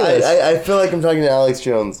ridiculous. I feel like I'm talking to Alex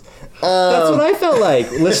Jones. That's what I felt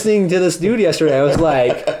like listening to this dude yesterday. I was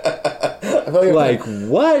like,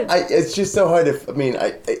 what? It's just so hard to. I mean,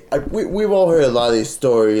 we've all heard a lot of these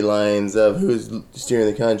storylines of who's steering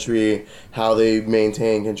the country, how they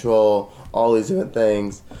maintain control, all these different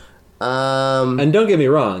things. And don't get me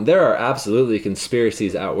wrong, there are absolutely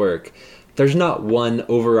conspiracies at work. There's not one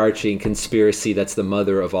overarching conspiracy that's the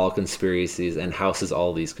mother of all conspiracies and houses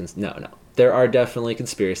all these. No. There are definitely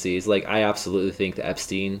conspiracies. Like, I absolutely think that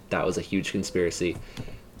Epstein, that was a huge conspiracy.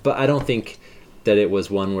 But I don't think that it was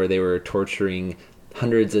one where they were torturing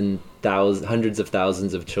hundreds of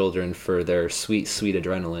thousands of children for their sweet, sweet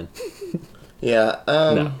adrenaline. Yeah.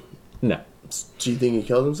 No. Do you think he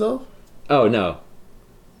killed himself? Oh, no.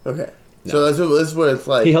 Okay. No. So this is what it's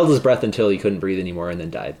like. He held his breath until he couldn't breathe anymore and then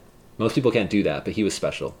died. Most people can't do that, but he was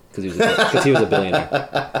special because he was a billionaire.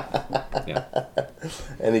 Yeah.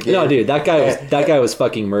 And he gave, no, dude, that guy was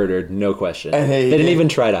fucking murdered, no question. They didn't even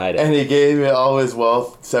try to hide it. And he gave all his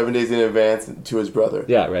wealth 7 days in advance to his brother.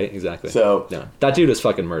 Yeah, right, exactly. So no, that dude was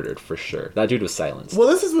fucking murdered for sure. That dude was silenced. Well,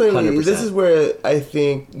 this is where I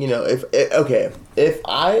think, if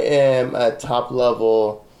I am a top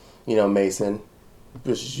level, Mason,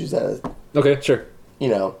 let's just use that as, okay, sure.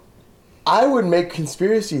 I would make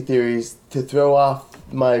conspiracy theories to throw off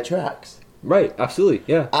my tracks. Right, absolutely,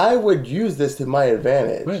 yeah. I would use this to my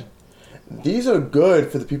advantage. Right. These are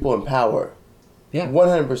good for the people in power. Yeah.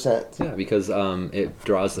 100%. Yeah, because it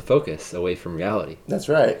draws the focus away from reality. That's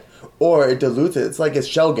right. Or it dilutes it. It's like a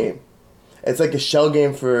shell game. It's like a shell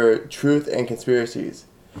game for truth and conspiracies.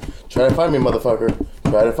 Try to find me, motherfucker.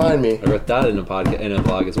 Try to find me. I wrote that in a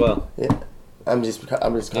blog as well. Yeah. I'm just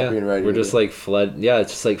copying and writing. We're just like flood. Yeah,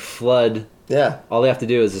 it's just like flood. Yeah. All they have to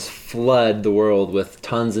do is just flood the world with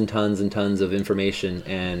tons and tons and tons of information,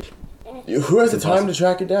 and who has the time to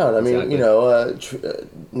track it down? I mean, exactly.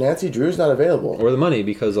 Nancy Drew's not available. Or the money,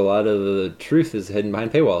 because a lot of the truth is hidden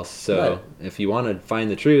behind paywalls. So if you want to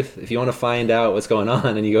find the truth, if you want to find out what's going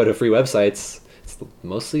on, and you go to free websites, it's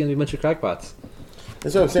mostly gonna be a bunch of crackpots.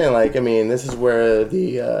 That's what I'm saying. Like, I mean, this is where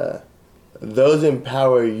the those in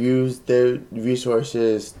power use their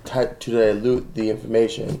resources to dilute the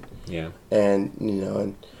information. Yeah.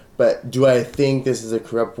 But do I think this is a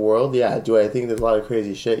corrupt world? Yeah. Do I think there's a lot of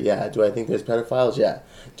crazy shit? Yeah. Do I think there's pedophiles? Yeah.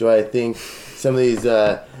 Do I think some of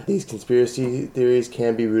these conspiracy theories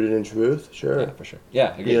can be rooted in truth? Sure. Yeah, for sure.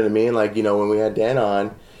 Yeah, I agree. You know what I mean? Like, when we had Dan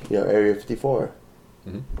on, Area 54.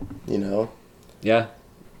 Mm-hmm. Yeah.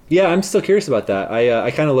 Yeah, I'm still curious about that.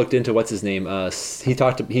 I kind of looked into what's his name.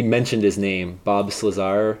 He mentioned his name, Bob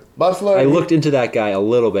Slazar. Bob Slazar. I looked into that guy a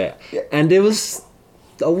little bit, and it was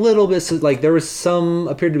a little bit like there was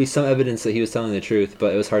appeared to be some evidence that he was telling the truth,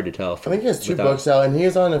 but it was hard to tell. I think he has 2 books out, and he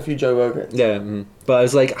is on a few Joe Rogans. Yeah, but I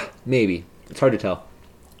was like, maybe it's hard to tell.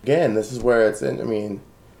 Again, this is where it's in. I mean,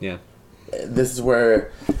 yeah, this is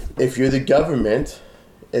where if you're the government,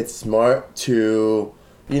 it's smart to.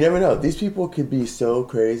 You never know. These people could be so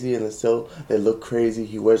crazy and they look crazy.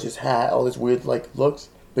 He wears his hat, all this weird looks,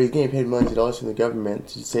 but he's getting paid millions of dollars from the government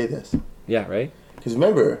to say this. Yeah, right. Because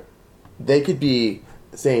remember, they could be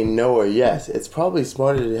saying no or yes. It's probably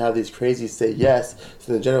smarter to have these crazies say yes,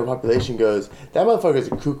 so the general population goes, "That motherfucker's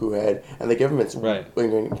a cuckoo head," and the government's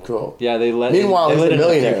in control. Yeah, Meanwhile, they he's let a in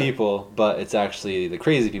millionaire. a few people, but it's actually the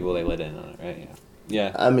crazy people they let in on it, right? Yeah.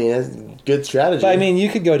 Yeah. I mean, that's good strategy. But I mean, you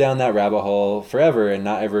could go down that rabbit hole forever and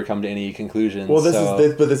not ever come to any conclusions. Well, this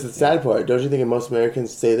is the sad part. Don't you think most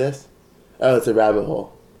Americans say this? Oh, it's a rabbit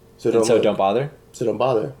hole. So don't bother? So don't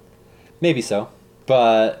bother. Maybe so.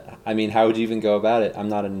 But, I mean, how would you even go about it? I'm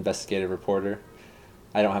not an investigative reporter.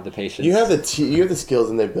 I don't have the patience. You have the skills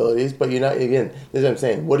and the abilities, but you're not. Again, this is what I'm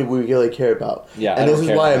saying. What do we really care about? Yeah, and this is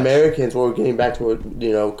why Americans. What we're getting back to,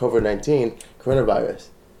 COVID-19, coronavirus.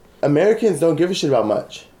 Americans don't give a shit about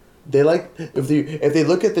much. They like if they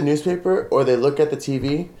look at the newspaper or they look at the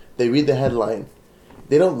TV, they read the headline.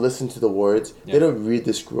 They don't listen to the words. Yeah. They don't read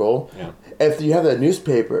the scroll. Yeah. If you have a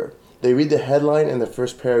newspaper, they read the headline and the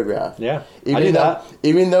first paragraph. Yeah, I do that.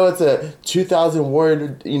 Even though it's a 2,000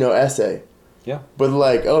 word essay. Yeah. But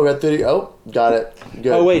read 30. Oh, got it.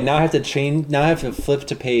 Good. Oh wait, now I have to change. Now I have to flip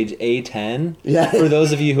to page A10. Yeah. For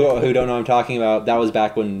those of you who don't know what I'm talking about, that was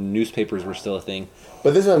back when newspapers were still a thing.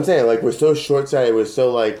 But this is what I'm saying. We're so short-sighted. We're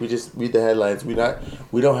so we just read the headlines. We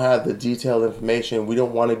don't have the detailed information. We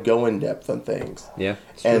don't want to go in depth on things. Yeah.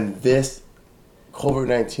 And this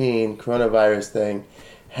COVID-19 coronavirus thing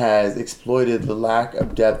has exploited the lack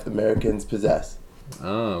of depth Americans possess.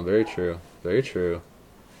 Oh, very true. Very true.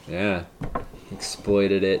 Yeah.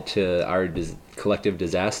 Exploited it to our collective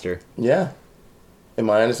disaster. Yeah. Am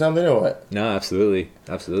I onto something or what? No, absolutely.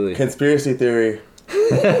 Absolutely. Conspiracy theory.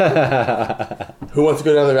 Who wants to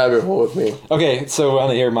go down the rabbit hole with me? Okay, so I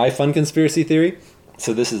want to hear my fun conspiracy theory.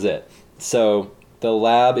 So this is it. So the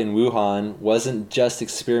lab in Wuhan wasn't just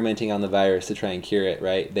experimenting on the virus to try and cure it,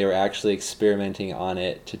 right? They were actually experimenting on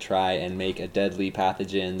it to try and make a deadly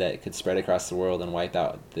pathogen that could spread across the world and wipe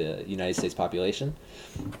out the United States population,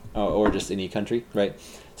 or just any country, right?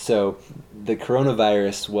 So the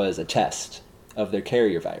coronavirus was a test of their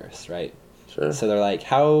carrier virus, right? Sure. So they're like,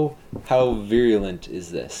 how virulent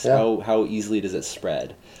is this? Yeah. How easily does it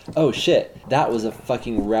spread? Oh shit, that was a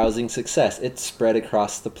fucking rousing success. It spread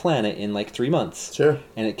across the planet in 3 months. Sure.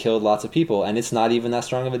 And it killed lots of people, and it's not even that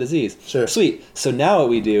strong of a disease. Sure. Sweet. So now what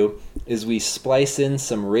we do is we splice in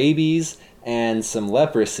some rabies and some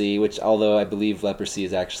leprosy, which although I believe leprosy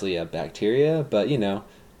is actually a bacteria, but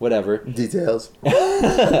whatever. Details.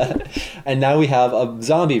 And now we have a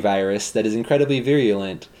zombie virus that is incredibly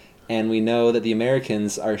virulent. And we know that the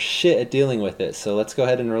Americans are shit at dealing with it. So let's go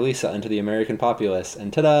ahead and release it into the American populace.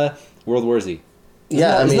 And ta-da, World War Z.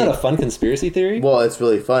 Isn't that a fun conspiracy theory? Well, it's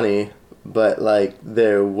really funny, but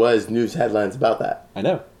there was news headlines about that. I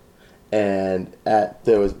know. And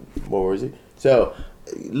there was World War Z. So,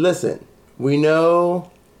 listen, we know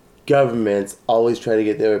governments always try to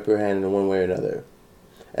get their upper hand in one way or another.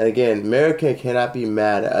 And again, America cannot be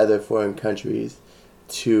mad at other foreign countries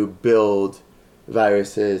to build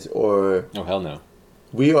viruses or... Oh, hell no.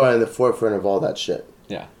 We are in the forefront of all that shit.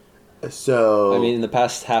 Yeah. So... I mean, in the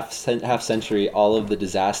past half century, all of the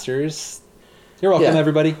disasters... You're welcome,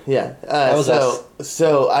 everybody. Yeah. That was us.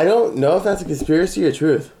 So, I don't know if that's a conspiracy or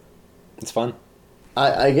truth. It's fun.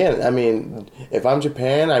 If I'm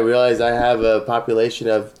Japan, I realize I have a population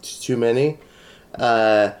of too many.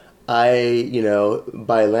 By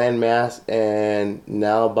land mass and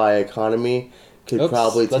now by economy...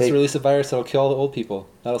 Let's release a virus that'll kill all the old people.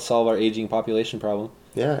 That'll solve our aging population problem.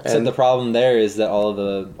 Yeah, and the problem there is that all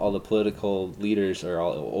the political leaders are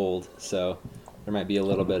all old, so there might be a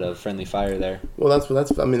little bit of friendly fire there. Well, this is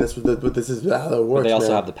how it works. But they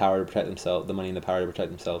also have the power to protect themselves, the money and the power to protect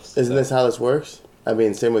themselves. Isn't this how this works?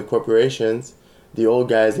 Same with corporations. The old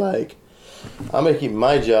guy's like, I'm gonna keep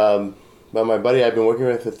my job, but my buddy I've been working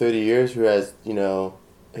with for 30 years, who has a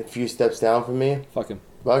few steps down from me. Fuck him.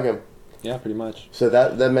 Yeah, pretty much. So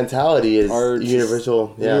that mentality is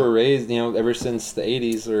universal. We were raised, ever since the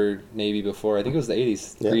 80s or maybe before. I think it was the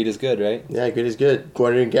 80s. Yeah. Greed is good, right? Yeah, greed is good.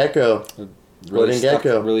 Gordon Gekko.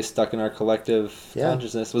 Really stuck in our collective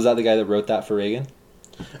consciousness. Was that the guy that wrote that for Reagan?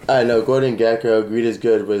 No, Gordon Gekko, greed is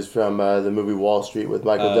good, was from the movie Wall Street with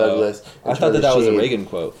Michael Douglas. I thought that was a Reagan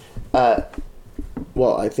quote.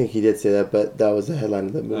 Well, I think he did say that, but that was the headline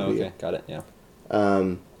of the movie. Oh, okay. Got it, yeah.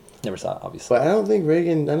 Never saw it, obviously. But I don't think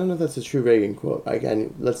Reagan... I don't know if that's a true Reagan quote.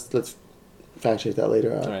 Let's fact check that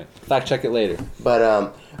later on. All right. Fact check it later. But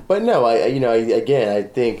no, I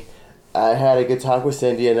think I had a good talk with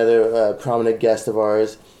Cindy, another prominent guest of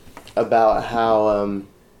ours, about how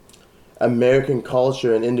American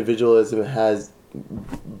culture and individualism has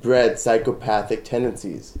bred psychopathic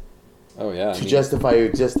tendencies. Oh, yeah. To justify your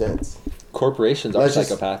existence. Corporations are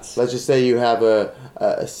psychopaths. Let's just say you have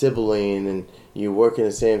a sibling and you work in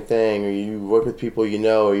the same thing, or you work with people or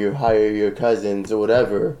you hire your cousins or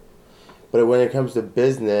whatever. But when it comes to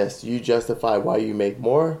business, you justify why you make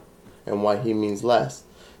more and why he means less.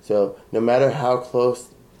 So no matter how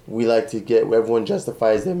close we like to get, everyone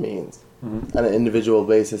justifies their means on an individual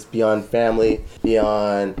basis, beyond family,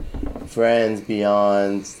 beyond friends,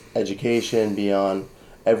 beyond education, beyond...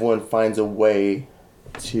 Everyone finds a way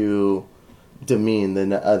to demean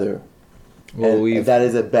the other. Well, and that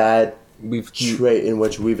is a bad trait in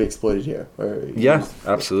which we've exploited here. Yeah,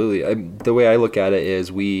 absolutely. The way I look at it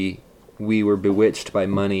is we were bewitched by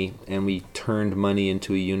money, and we turned money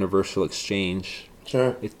into a universal exchange.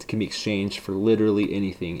 Sure. It can be exchanged for literally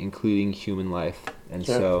anything, including human life. And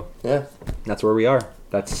sure. So yeah, that's where we are.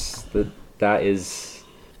 That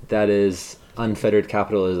is unfettered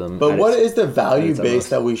capitalism. But what is the value base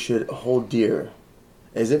that we should hold dear?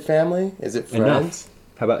 Is it family? Is it friends? Enough.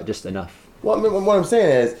 How about just enough? Well, I mean, what I'm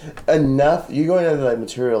saying is enough. You go into the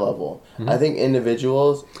material level. Mm-hmm. I think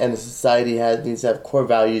individuals and the society needs to have core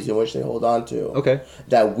values in which they hold on to. Okay.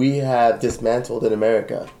 That we have dismantled in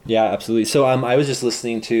America. Yeah, absolutely. So I was just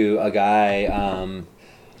listening to a guy,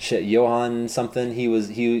 Johan something.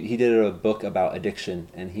 He did a book about addiction,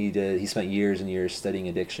 and he spent years and years studying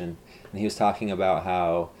addiction, and he was talking about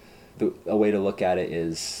how a way to look at it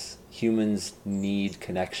is humans need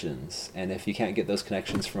connections, and if you can't get those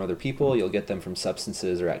connections from other people, you'll get them from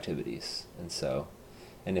substances or activities.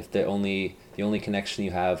 And if the only connection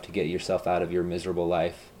you have to get yourself out of your miserable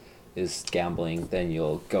life is gambling, then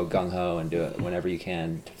you'll go gung-ho and do it whenever you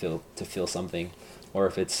can to feel something. Or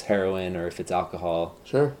if it's heroin, or if it's alcohol.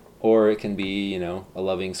 Sure. Or it can be, a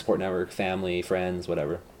loving support network, family, friends,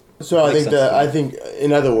 whatever. So I think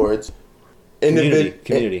in other words,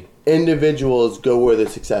 community. Individuals go where they're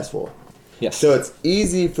successful. Yes. So it's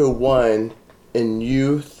easy for one in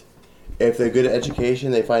youth, if they're good at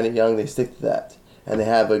education, they find it young, they stick to that. And they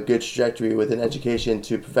have a good trajectory with an education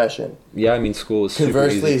to profession. Yeah, I mean, school is super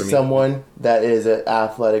easy for me. Conversely, someone that is an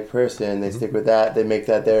athletic person, they stick with that. They make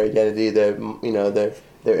that their identity, their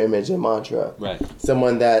image and mantra. Right.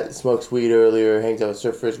 Someone that smokes weed earlier, hangs out with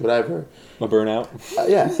surfers, whatever. A burnout.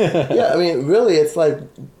 Yeah. Yeah, I mean, really, it's like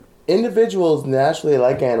individuals naturally,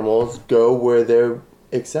 like animals, go where they're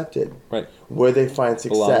accepted. Right. Where they find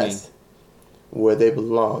success. Belonging. Where they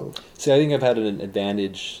belong. See, I think I've had an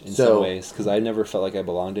advantage in some ways, because I never felt like I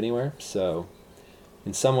belonged anywhere. So,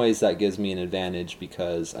 in some ways, that gives me an advantage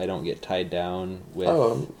because I don't get tied down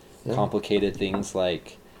with complicated things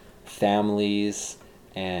like families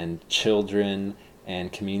and children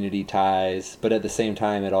and community ties. But at the same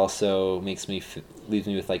time, it also makes me leaves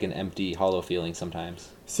me with like an empty, hollow feeling sometimes.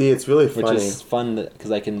 See, it's really funny. Which is fun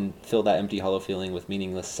because I can fill that empty, hollow feeling with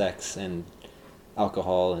meaningless sex and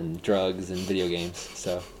alcohol and drugs and video games.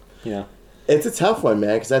 So, it's a tough one,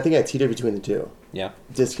 man, because I think I teeter between the two. Yeah.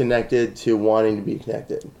 Disconnected to wanting to be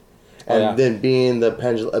connected, and then being the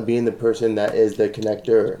being the person that is the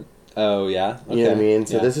connector. Oh yeah. Okay. You know what I mean?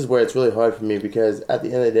 So this is where it's really hard for me, because at the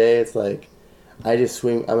end of the day, it's like I just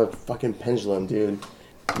swing. I'm a fucking pendulum, dude.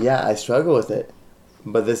 Yeah, I struggle with it,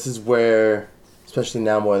 but this is where, especially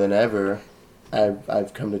now more than ever,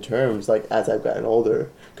 I've come to terms, like, as I've gotten older.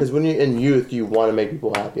 Because when you're in youth, you want to make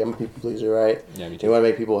people happy. I'm a people pleaser, right? Yeah, me too. You want to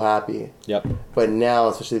make people happy. Yep. But now,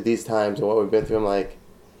 especially these times and what we've been through, I'm like,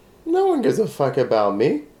 no one gives a fuck about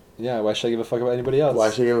me. Yeah, why should I give a fuck about anybody else? Why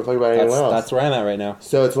should I give a fuck about anyone else? That's where I'm at right now.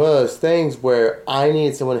 So it's one of those things where I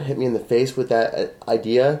need someone to hit me in the face with that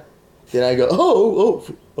idea. Then I go, oh,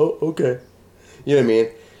 okay. You know what I mean?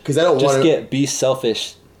 Because I don't want to... be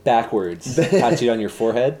selfish backwards tattooed on your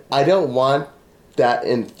forehead. I don't want that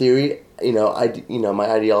in theory, my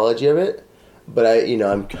ideology of it, but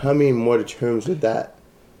I'm coming more to terms with that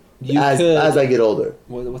as I get older.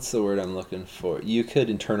 What's the word I'm looking for? You could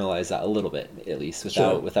internalize that a little bit, at least,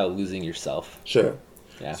 without losing yourself. Sure.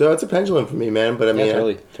 Yeah. So it's a pendulum for me, man. But I mean,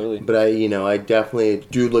 totally. But I definitely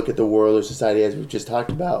do look at the world or society as we've just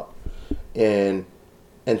talked about, and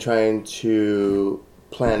trying to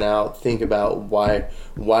plan out, think about why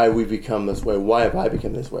we become this way. Why have I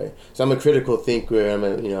become this way? So I'm a critical thinker.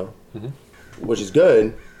 Which is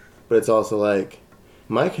good, but it's also like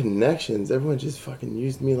my connections. Everyone just fucking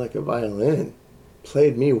used me like a violin,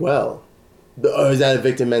 played me well. Or is that a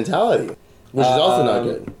victim mentality? Which is also not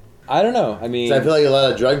good. I don't know. I mean, I feel like a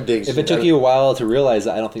lot of drug addicts. If it took you a while to realize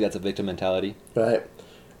that, I don't think that's a victim mentality. Right.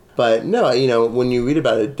 But no, when you read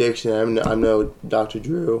about addiction, I'm no Dr.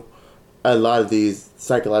 Drew. A lot of these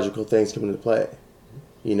psychological things come into play.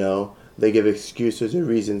 They give excuses or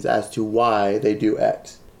reasons as to why they do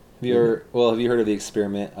X. Have you heard of the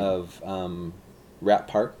experiment of Rat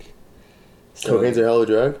Park? Cocaine's a hell of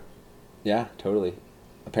a drug? Yeah, totally.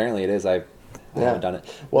 Apparently it is. I haven't done it.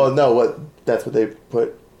 Well, no, that's what they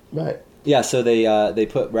put, right. Yeah, so they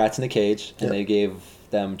put rats in a cage, and they gave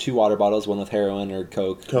them 2 water bottles, one with heroin or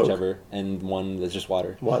Coke, whichever, and one that's just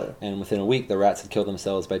water. And within a week, the rats had killed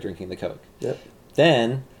themselves by drinking the Coke. Yep.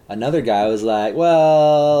 Then another guy was like,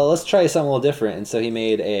 well, let's try something a little different. And so he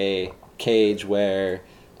made a cage where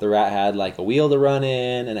The rat had like a wheel to run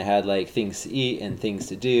in, and it had like things to eat and things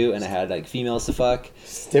to do, and it had like females to fuck.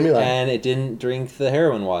 Stimuli. And it didn't drink the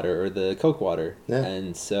heroin water or the coke water. Yeah.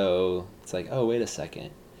 And so it's like, oh, wait a second.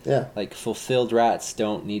 Yeah. Like fulfilled rats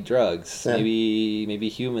don't need drugs. Yeah. Maybe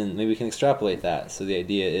we can extrapolate that. So the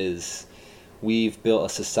idea is we've built a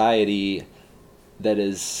society that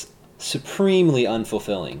is supremely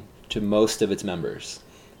unfulfilling to most of its members.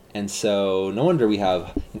 And so no wonder we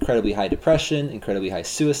have incredibly high depression, incredibly high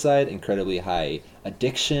suicide, incredibly high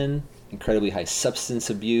addiction, incredibly high substance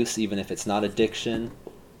abuse, even if it's not addiction.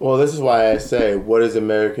 Well, this is why I say, what is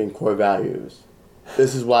American core values?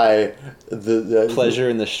 This is why the pleasure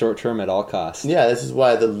in the short term at all costs. Yeah, this is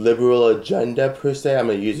why the liberal agenda, per se, I'm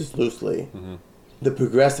going to use this loosely, the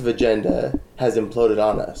progressive agenda has imploded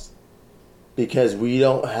on us. Because we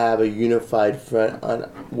don't have a unified front on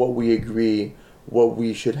what we agree, what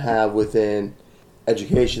we should have within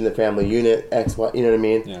education, the family unit, X, Y, you know what I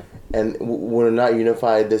mean? Yeah. And we're not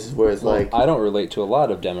unified. This is where it's like... I don't relate to a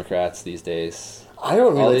lot of Democrats these days. I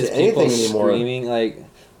don't relate to anything anymore. Screaming, like,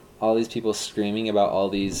 all these people screaming about all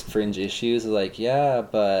these fringe issues, like, yeah,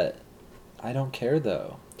 but I don't care,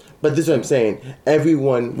 though. But this is what I'm saying.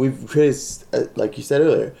 Everyone, we've created, like you said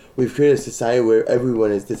earlier, we've created a society where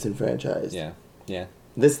everyone is disenfranchised. Yeah, yeah.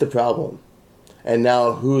 This is the problem. And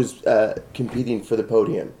now who's competing for the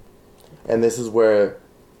podium? And this is where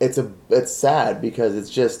it's sad because it's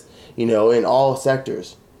just, in all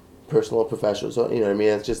sectors, personal, professional, so, you know what I mean?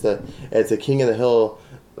 It's a king of the hill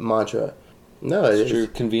mantra. No, it's true.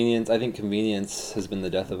 Convenience, I think convenience has been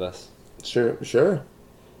the death of us. Sure.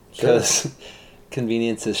 Because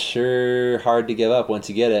convenience is sure hard to give up once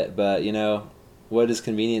you get it, but, what is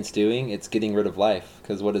convenience doing? It's getting rid of life.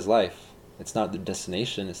 Because what is life? It's not the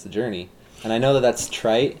destination, it's the journey. And I know that that's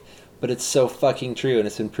trite, but it's so fucking true, and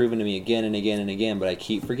it's been proven to me again and again and again, but I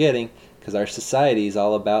keep forgetting, because our society is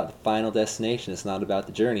all about the final destination, it's not about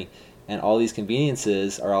the journey. And all these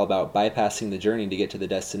conveniences are all about bypassing the journey to get to the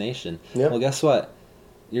destination. Yep. Well, guess what?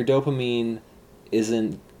 Your dopamine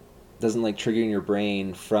doesn't like trigger in your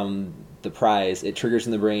brain from the prize. It triggers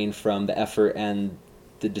in the brain from the effort and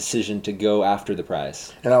the decision to go after the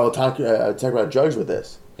prize. And I'll talk about drugs with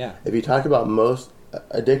this. Yeah. If you talk about most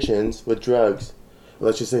addictions with drugs,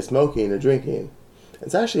 let's just say smoking or drinking,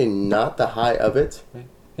 it's actually not the high of it. Right.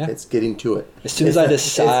 Yeah. It's getting to it. As soon as I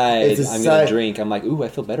decide I'm going to drink, I'm like, ooh, I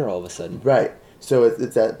feel better all of a sudden. Right. So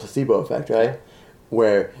it's that placebo effect, right?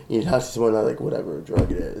 Where you talk to someone like whatever drug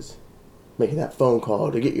it is, making that phone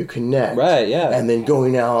call to get your connect. Right, yeah. And then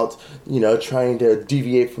going out, trying to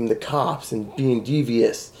deviate from the cops and being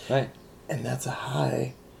devious. Right. And that's a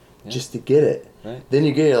high just to get it. Right. Then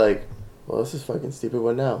you get it like, well, this is fucking stupid.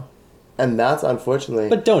 What now? And that's unfortunately...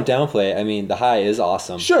 But don't downplay it. I mean, the high is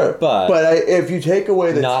awesome. Sure. But if you take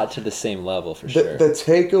away the... Not to the same level, for sure. The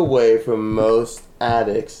takeaway from most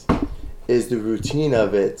addicts is the routine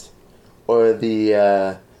of it, or the...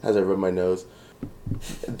 as I rub my nose...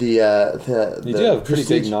 You do have pretty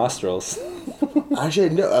big nostrils. Actually,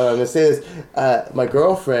 no. I'm going to say this. My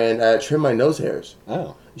girlfriend trimmed my nose hairs.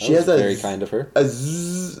 Oh. She has very kind of her. A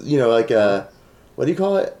zzz, like a... What do you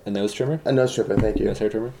call it? A nose trimmer? A nose trimmer, thank you. Nose hair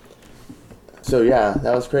trimmer? So, yeah,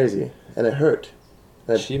 that was crazy. And it hurt.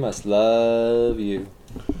 She must love you.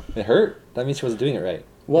 It hurt? That means she wasn't doing it right.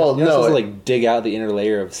 Well, You're not no. supposed to, dig out the inner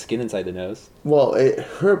layer of skin inside the nose. Well, it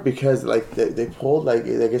hurt because, they pulled, I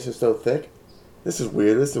guess it's so thick. This is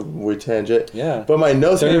weird. This is a weird tangent. Yeah. But my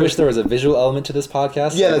nose Don't you wish there was a visual element to this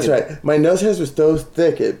podcast? Yeah, that's right. My nose hairs was so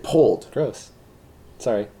thick, it pulled. Gross.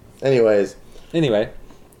 Sorry. Anyway, that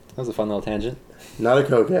was a fun little tangent. Not a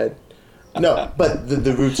cokehead. No, but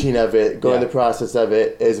the routine of it, the process of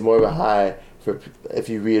it, is more of a high for if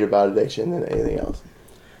you read about addiction than anything else.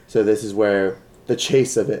 So this is where the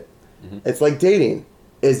chase of it. Mm-hmm. It's like dating.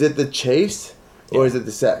 Is it the chase or is it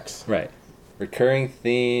the sex? Right. Recurring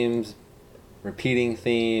themes, repeating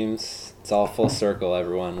themes. It's all full circle,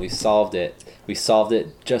 everyone. We solved it. We solved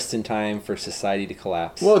it just in time for society to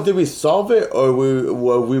collapse. Well, did we solve it or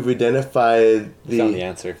we've identified We found the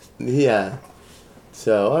answer. Yeah.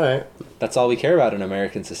 So, all right. That's all we care about in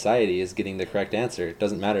American society is getting the correct answer. It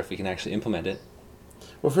doesn't matter if we can actually implement it.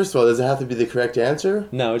 Well, first of all, does it have to be the correct answer?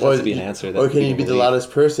 No, it just has to be an answer. Or can you be the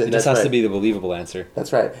loudest person? It just has to be the believable answer.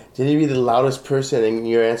 That's right. Can you be the loudest person and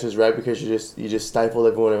your answer is right because you just stifled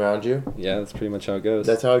everyone around you? Yeah, that's pretty much how it goes.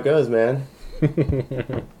 That's how it goes, man.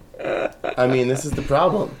 I mean, this is the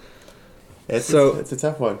problem. It's a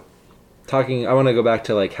tough one. I want to go back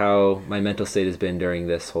to how my mental state has been during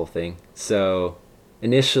this whole thing. So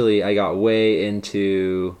initially I got way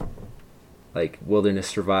into wilderness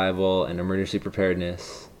survival and emergency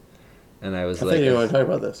preparedness, and I think you want to talk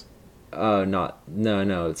about this.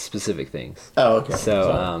 No, it's specific things. Oh, okay.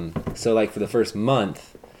 So like for the first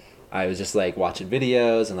month, I was just like watching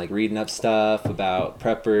videos and like reading up stuff about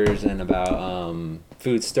preppers and about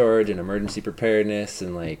food storage and emergency preparedness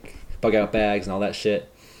and like bug out bags and all that shit.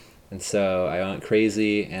 And so I went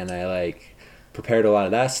crazy and I like prepared a lot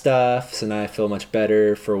of that stuff. So now I feel much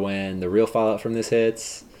better for when the real fallout from this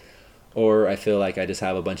hits. Or I feel like I just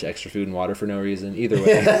have a bunch of extra food and water for no reason. Either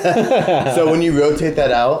way. So when you rotate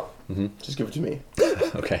that out, just give it to me.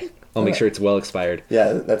 Okay. I'll make sure it's well expired.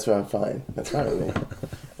 Yeah, that's why I'm fine. That's fine with me.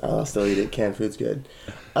 I'll still eat it. Canned food's good.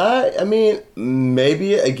 I mean,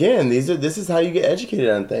 maybe, again, this is how you get educated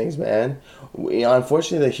on things, man.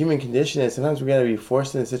 Unfortunately, the human condition is sometimes we're going to be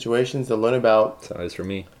forced into situations to learn about. So it's for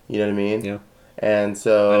me. You know what I mean? Yeah. And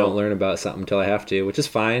so... I don't learn about something until I have to, which is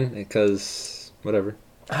fine, because whatever.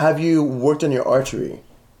 Have you worked on your archery?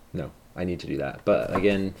 No, I need to do that. But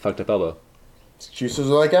again, fucked up elbow. Excuses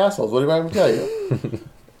are like assholes. What do I have to tell you?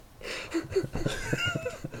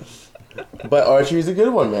 But archery's a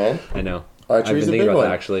good one, man. I know. Archery's I've been a thinking big about one.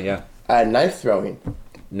 that, actually, yeah. Knife throwing.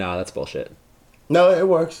 No, that's bullshit. No, it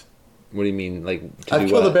works. What do you mean, like, to I've do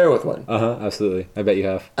killed what? a bear with one. Uh-huh, absolutely. I bet you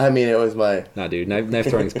have. I mean, it was my... Nah, dude, knife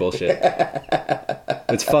throwing's bullshit.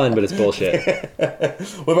 It's fun, but it's bullshit.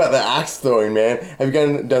 What about the axe throwing, man? Have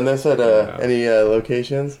you done this at any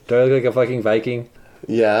locations? Do I look like a fucking Viking?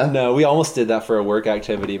 Yeah. No, we almost did that for a work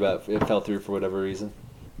activity, but it fell through for whatever reason.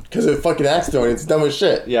 Because of fucking axe throwing, it's dumb as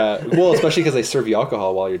shit. Yeah, well, especially because they serve you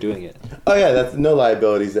alcohol while you're doing it. Oh yeah, that's no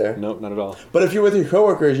liabilities there. Nope, not at all. But if you're with your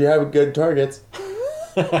coworkers, you have good targets.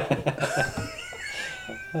 No,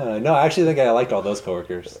 I actually think I liked all those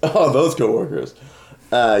coworkers. Oh, those coworkers.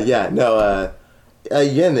 Again,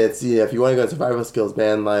 it's if you want to go to survival skills,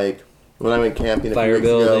 man. Like when I went camping, Fire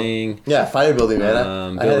building. Yeah, fire building,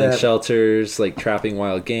 man. Building shelters, like trapping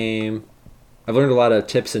wild game. I've learned a lot of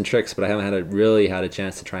tips and tricks, but I haven't really had a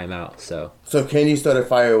chance to try them out. So can you start a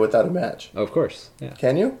fire without a match? Oh, of course, yeah.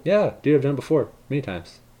 Can you? Yeah, dude, I've done it before many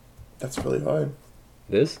times. That's really hard.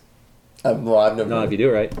 It is? Well, I've never. No, if you do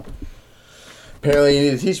it right. Apparently, you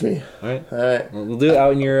need to teach me. All right. All right. Well, we'll do it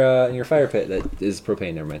out in your fire pit that is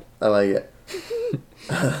propane. Never mind. I like it.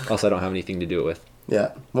 Also, I don't have anything to do it with.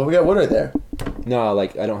 Yeah. Well, we got wood right there. No,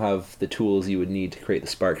 like I don't have the tools you would need to create the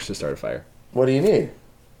sparks to start a fire. What do you need?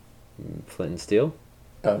 Flint and steel.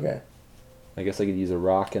 Okay. I guess I could use a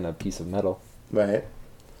rock and a piece of metal. Right.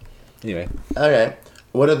 Anyway. Okay.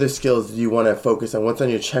 What other skills do you want to focus on? What's on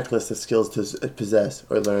your checklist of skills to possess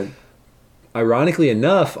or learn? Ironically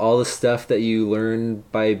enough, all the stuff that you learn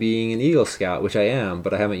by being an Eagle Scout, which I am,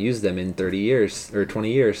 but I haven't used them in 30 years, or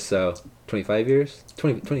 20 years, so 25 years?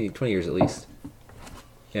 20 years at least.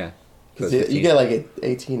 Yeah. You get like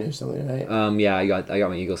 18 or something, right? Yeah, I got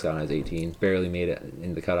my Eagle Scout when I was 18. Barely made it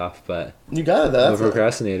in the cutoff, but you got it though. I'm a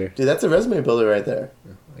procrastinator. Dude, that's a resume builder right there.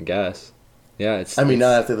 I guess. Yeah, it's. I mean,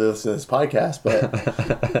 not after they listen to this podcast, but.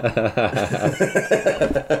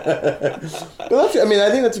 Well,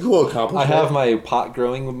 I think that's a cool accomplishment. I have my pot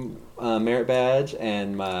growing merit badge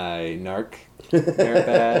and my narc merit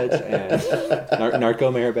badge and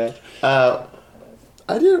narco merit badge.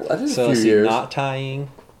 I did a few years. Knot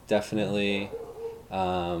tying, definitely.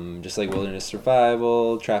 Just like wilderness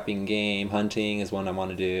survival, trapping game, hunting is one I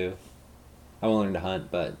want to do. I want to learn to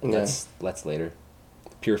hunt, but that's later.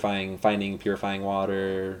 Finding purifying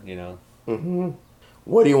water, you know. Mm-hmm.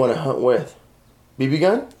 What do you want to hunt with? BB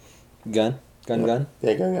gun? Gun.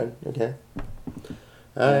 Yeah, gun. Okay.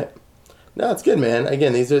 All right. No, it's good, man.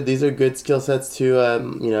 Again, these are good skill sets to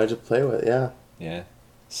just play with. Yeah. Yeah.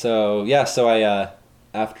 So I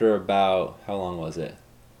after about how long was it?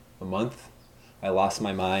 A month. I lost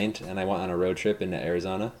my mind and I went on a road trip into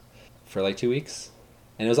Arizona for like 2 weeks,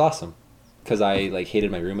 and it was awesome because I like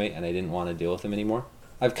hated my roommate and I didn't want to deal with him anymore.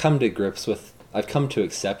 I've come to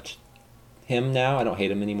accept him now. I don't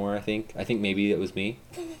hate him anymore. I think maybe it was me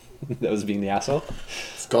that was being the asshole.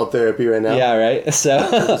 It's called therapy right now. Yeah, right. So,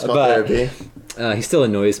 it's called therapy. He still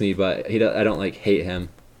annoys me, but I don't like hate him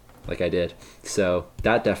like I did. So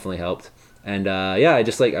that definitely helped. And I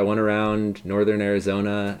went around northern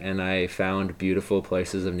Arizona and I found beautiful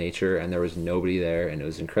places of nature and there was nobody there and it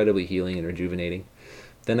was incredibly healing and rejuvenating.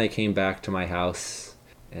 Then I came back to my house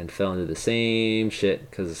and fell into the same shit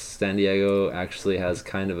because San Diego actually has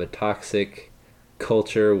kind of a toxic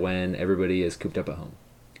culture when everybody is cooped up at home,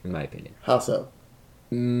 in my opinion. How so?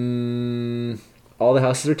 All the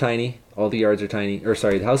houses are tiny. All the yards are tiny.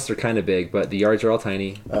 The houses are kind of big, but the yards are all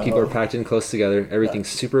tiny. Uh-huh. People are packed in close together. Everything's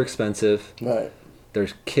super expensive. Right.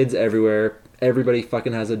 There's kids everywhere. Everybody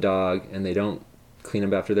fucking has a dog, and they don't clean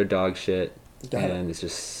up after their dog shit. It's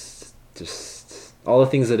just all the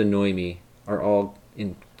things that annoy me are all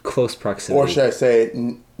close proximity. Or should I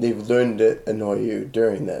say, they've learned to annoy you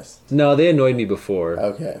during this? No, they annoyed me before.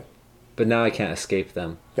 Okay. But now I can't escape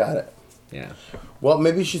them. Got it. Yeah. Well,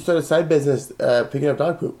 maybe you should start a side business picking up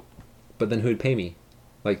dog poop. But then who'd pay me?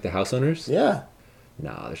 Like the house owners? Yeah.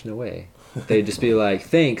 No, there's no way. They'd just be like,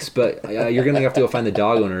 thanks, but you're going to have to go find the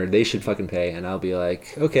dog owner. They should fucking pay. And I'll be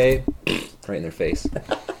like, okay. Right in their face.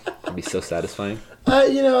 It'd be so satisfying. I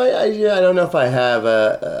don't know if I have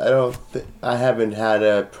I haven't had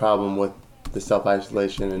a problem with the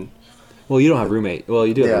self-isolation. And Well, you don't have a roommate. Well,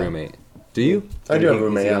 you do have a roommate. Do you? I do have a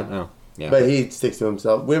roommate, yeah. Oh, yeah. But he sticks to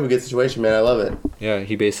himself. We have a good situation, man. I love it. Yeah,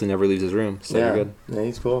 he basically never leaves his room, so you're good. Yeah,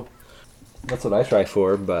 he's cool. That's what I try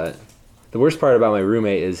for, but the worst part about my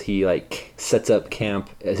roommate is he, like, sets up camp.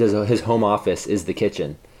 His home office is the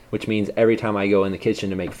kitchen, which means every time I go in the kitchen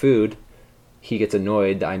to make food, he gets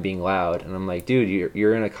annoyed that I'm being loud. And I'm like, dude,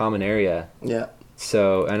 you're in a common area. Yeah.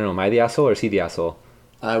 So, I don't know, am I the asshole or is he the asshole?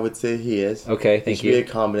 I would say he is. Okay, thank you. He should be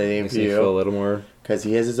accommodating Makes for me you. feel a little more... Because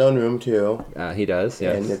he has his own room, too. He does,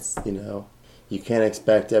 yes. And it's, you can't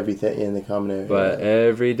expect everything in the common area. But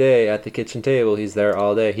every day at the kitchen table, he's there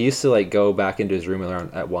all day. He used to, like, go back into his room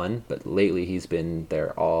around at 1, but lately he's been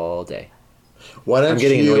there all day. I'm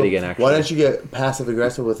getting annoyed again, actually. Why don't you get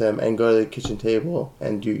passive-aggressive with him and go to the kitchen table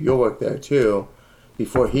and do your work there, too,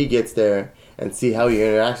 before he gets there, and see how he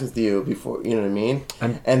interacts with you before, you know what I mean?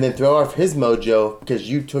 And then throw off his mojo because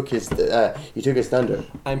you took his thunder.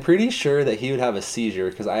 I'm pretty sure that he would have a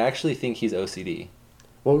seizure because I actually think he's OCD.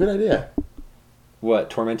 Well, good idea.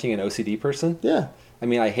 What, tormenting an OCD person? Yeah. I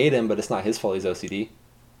mean, I hate him, but it's not his fault he's OCD.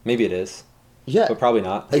 Maybe it is. Yeah. But probably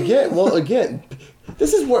not. Again,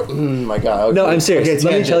 this is where... my God. Okay. No, I'm serious. Okay,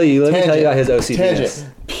 let me tell you about his OCD. Tangent.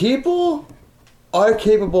 People are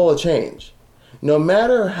capable of change, no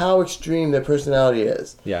matter how extreme their personality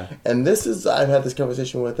is. Yeah. And I've had this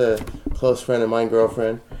conversation with a close friend of mine,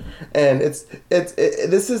 girlfriend, and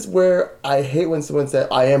this is where I hate when someone says,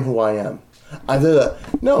 I am who I am.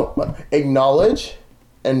 No, acknowledge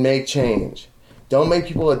and make change. Don't make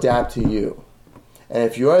people adapt to you. And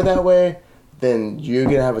if you are that way, then you're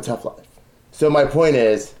going to have a tough life. So my point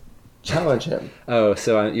is, challenge him. Oh,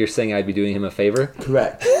 so you're saying I'd be doing him a favor?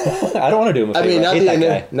 Correct. I don't want to do him a favor. I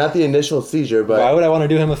mean, not the initial seizure, but... Why would I want to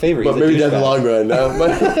do him a favor? But maybe down the long run. No,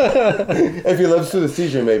 but if he lives through the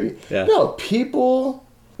seizure, maybe. Yeah. No, people...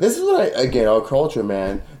 This is what again, our culture,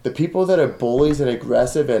 man. The people that are bullies and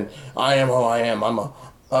aggressive and, I am who I am, I'm a...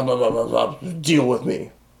 Blah, blah, blah, blah, deal with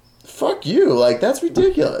me. Fuck you. Like, that's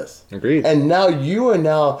ridiculous. Agreed. And now you are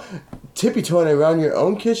now tippy-toeing around your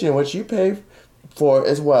own kitchen, which you pay for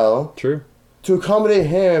as well. True. To accommodate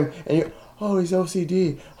him, and you're, oh, he's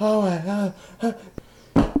OCD. Oh,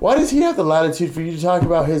 why does he have the latitude for you to talk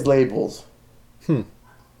about his labels?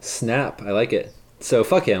 Snap. I like it. So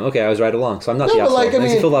fuck him. Okay, I was right along. So I'm not the asshole. Like,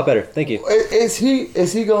 Makes me feel a lot better. Thank you. Is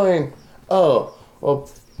he going, oh, well,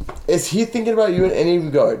 is he thinking about you in any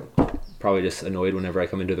regard? Probably just annoyed whenever I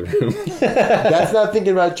come into the room. That's not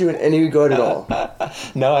thinking about you in any regard at all.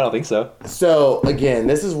 No, I don't think so. So, again,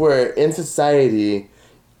 this is where, in society,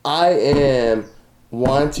 I am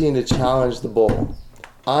wanting to challenge the bull.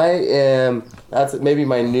 That's maybe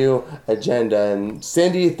my new agenda. And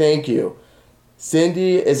Cindy, thank you.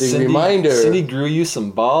 Cindy is a reminder. Cindy grew you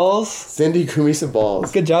some balls? Cindy grew me some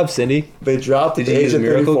balls. Good job, Cindy. They dropped at Did the you age use of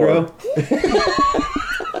Miracle 34. Grow?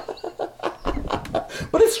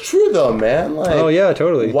 But it's true though, man. Like, Oh yeah,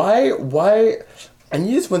 totally. Why? And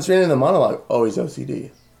you just went straight into the monologue. Oh, he's OCD.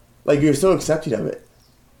 Like, you're so accepting of it.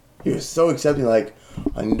 You're so accepting, like,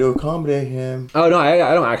 I need to accommodate him. Oh no,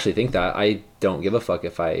 I don't actually think that. I don't give a fuck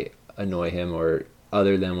if I annoy him or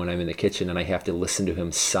other than when I'm in the kitchen and I have to listen to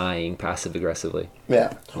him sighing passive aggressively.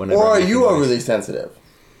 Yeah. Whenever Or are I'm you making overly noise. sensitive?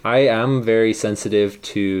 I am very sensitive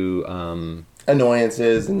to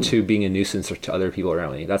Annoyances and to being a nuisance to other people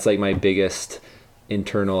around me. That's like my biggest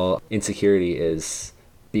internal insecurity is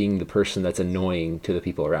being the person that's annoying to the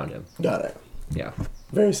people around him. Got it. Yeah.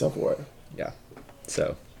 Very self-aware. Yeah.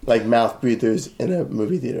 So. Like mouth breathers in a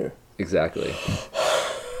movie theater. Exactly.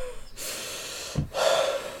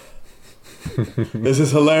 This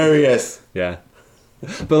is hilarious. Yeah.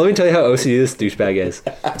 But let me tell you how OCD this douchebag is.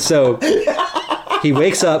 So he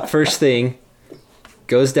wakes up first thing,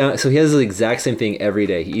 goes down. So he has the exact same thing every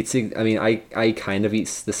day. He eats. I kind of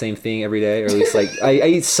eat the same thing every day, or at least like I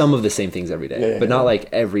eat some of the same things every day, but not like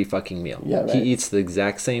every fucking meal. Yeah, right. He eats the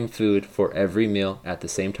exact same food for every meal at the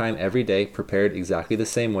same time every day, prepared exactly the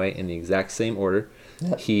same way in the exact same order.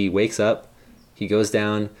 Yeah. He wakes up, he goes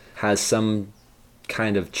down, has some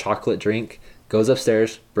kind of chocolate drink, goes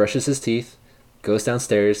upstairs, brushes his teeth, goes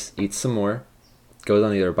downstairs, eats some more, goes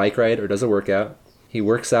on either a bike ride or does a workout. He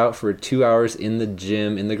works out for 2 hours in the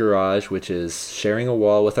gym in the garage, which is sharing a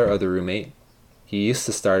wall with our other roommate. He used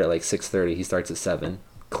to start at like 6:30. He starts at 7.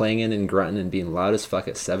 Clanging and grunting and being loud as fuck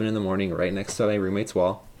at 7 in the morning right next to my roommate's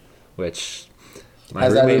wall, which my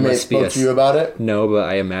Has that roommate roommate must be spoke to you about it? No, but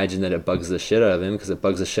I imagine that it bugs the shit out of him because it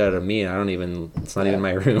bugs the shit out of me, and I don't even, it's not even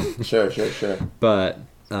my room. Sure. But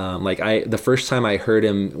the first time I heard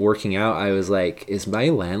him working out, I was like, is my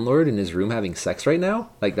landlord in his room having sex right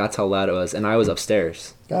now? Like, that's how loud it was. And I was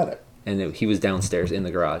upstairs. Got it. And he was downstairs in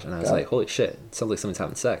the garage. And I was Got like, it. holy shit, it sounds like someone's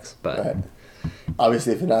having sex. But Right.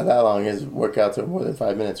 Obviously, if it's not that long, his workouts are more than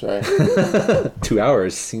 5 minutes, right? 2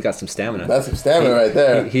 hours, he's got some stamina. That's some stamina right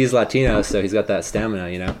there. He's Latino, so he's got that stamina,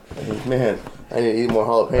 you know? Man, I need to eat more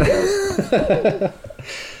jalapenos.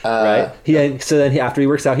 Right? So then after he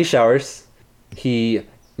works out, he showers. He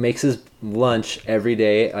makes his lunch every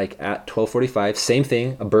day, like at 12:45. Same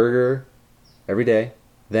thing, a burger every day.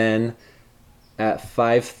 Then at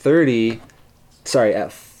 5:30,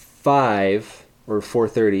 at 5 or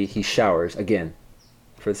 4:30, he showers again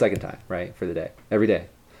for the second time, right? For the day, every day.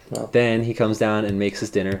 Wow. Then he comes down and makes his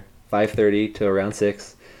dinner, 5:30 to around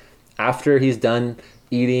 6. After he's done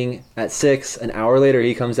eating at 6, an hour later,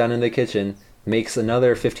 he comes down in the kitchen, makes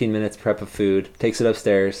another 15 minutes prep of food, takes it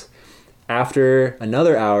upstairs. After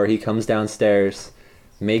another hour, he comes downstairs,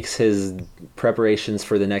 makes his preparations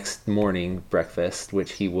for the next morning breakfast,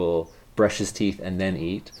 which he will brush his teeth and then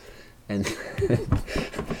eat. And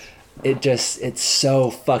it's so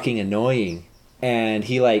fucking annoying. And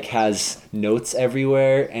he like has notes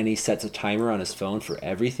everywhere, and he sets a timer on his phone for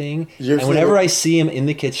everything. And whenever I see him in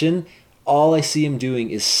the kitchen, all I see him doing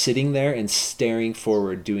is sitting there and staring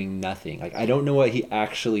forward, doing nothing. Like, I don't know what he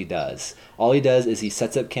actually does. All he does is he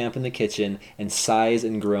sets up camp in the kitchen and sighs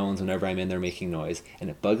and groans whenever I'm in there making noise. And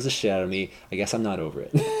it bugs the shit out of me. I guess I'm not over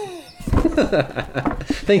it.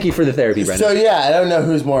 Thank you for the therapy, Brendan. So, yeah, I don't know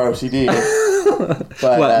who's more OCD.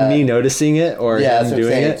 But, what, me noticing it or him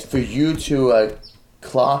doing it? For you to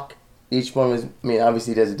clock each one was, I mean,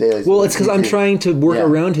 obviously he does a daily. Well, it's because I'm trying to work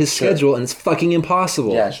around his schedule, and it's fucking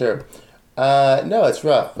impossible. Yeah, sure. No, it's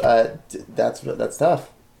rough. That's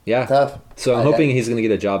tough. Yeah. Tough. So I'm hoping he's going to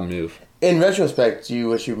get a job and move. In retrospect, do you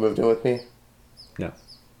wish you moved in with me? No.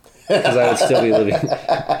 Because I would still be living.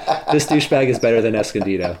 This douchebag is better than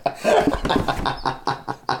Escondido.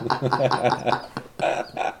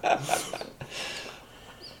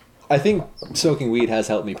 I think smoking weed has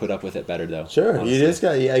helped me put up with it better, though. Sure. Honestly. You just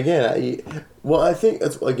got, well, I think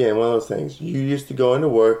it's, again, one of those things. You used to go into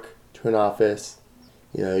work, to an office,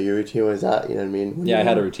 you know, your routine was out, you know what I mean? I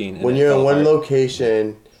had a routine. When you're in one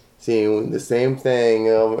location, seeing the same thing,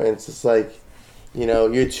 it's just like, you know,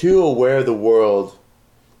 you're too aware of the world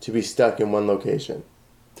to be stuck in one location.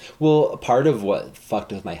 Well, part of what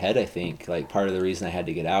fucked with my head, I think, like part of the reason I had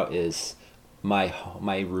to get out is my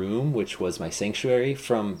room, which was my sanctuary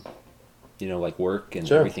from, you know, like work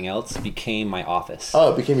and everything else, became my office.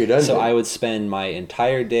 Oh, it became your dungeon. So I would spend my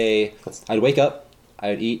entire day, I'd wake up, I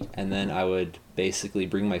would eat, and then I would basically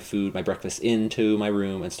bring my food, my breakfast into my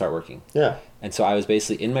room and start working. Yeah. And so I was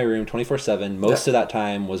basically in my room 24/7. Most of that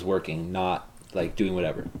time was working, not like doing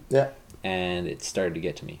whatever. Yeah. And it started to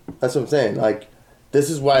get to me. That's what I'm saying. Like, this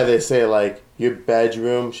is why they say, like, your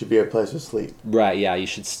bedroom should be a place to sleep. Right, yeah. You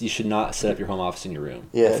should not set up your home office in your room.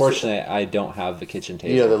 Yeah. Unfortunately, I don't have the kitchen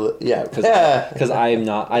table. Yeah. Because I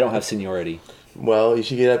don't have seniority. Well, you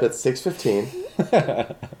should get up at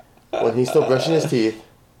 6:15 when he's still brushing his teeth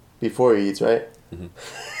before he eats, right? Mm-hmm.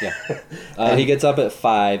 Yeah. He gets up at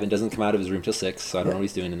 5 and doesn't come out of his room till 6, so I don't know what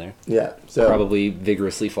he's doing in there. Yeah. So probably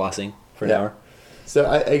vigorously flossing for an hour. So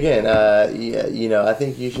I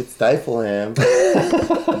think you should stifle him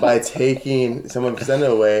by taking some of his dinner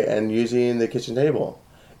away and using the kitchen table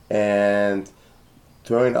and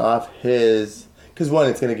throwing off his. Because one,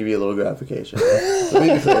 it's going to give you a little gratification. Let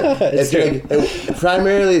me be clear.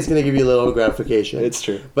 Primarily, it's going to give you a little gratification. It's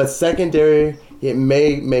true. But secondary, it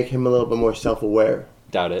may make him a little bit more self-aware.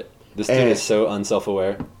 Doubt it. This dude is so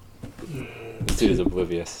unself-aware. This dude is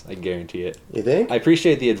oblivious. I guarantee it. You think? I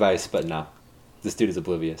appreciate the advice, but no. This dude is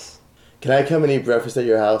oblivious. Can I come and eat breakfast at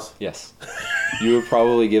your house? Yes. You would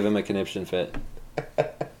probably give him a conniption fit.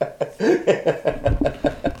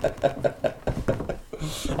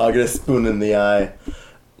 I'll get a spoon in the eye.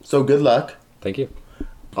 So good luck. Thank you.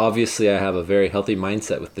 Obviously, I have a very healthy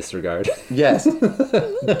mindset with this regard. Yes.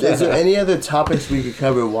 Is there any other topics we could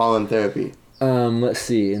cover while in therapy? Let's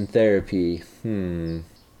see. In therapy.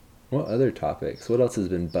 What other topics? What else has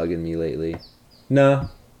been bugging me lately? No.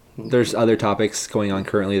 There's other topics going on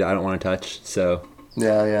currently that I don't want to touch, so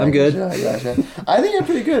Yeah. I'm good. Gotcha. I think I'm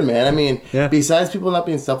pretty good, man. I mean, Yeah. besides people not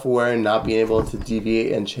being self-aware and not being able to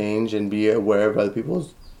deviate and change and be aware of other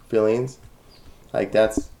people's feelings, like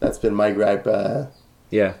that's been my gripe.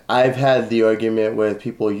 Yeah. I've had the argument with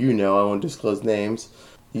people you know. I won't disclose names.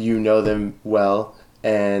 You know them well,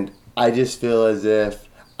 and I just feel as if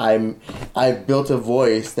I've built a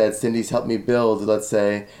voice that Cindy's helped me build, let's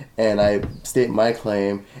say, and I state my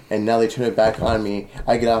claim, and now they turn it back on me.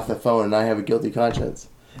 I get off the phone and I have a guilty conscience,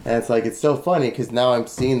 and it's like it's so funny because now I'm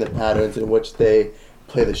seeing the patterns in which they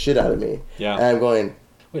play the shit out of me. Yeah. And I'm going,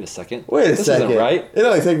 Wait a second. this isn't right. It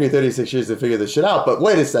only took me 36 years to figure this shit out, but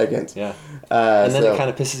wait a second. Yeah. And then it kind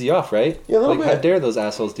of pisses you off, right? Yeah, a little like, bit. how dare those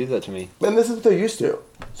assholes do that to me? And this is what they're used to.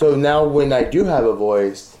 So now when I do have a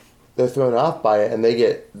voice, they're thrown off by it, and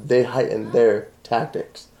they heighten their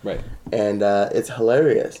tactics. Right. And it's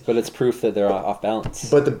hilarious. But it's proof that they're off balance.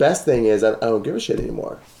 But the best thing is I don't give a shit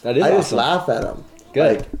anymore. That is I just awesome. laugh at them.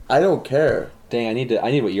 Good. Like, I don't care. Dang, I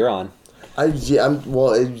need what you're on.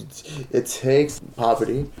 It takes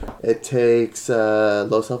poverty. It takes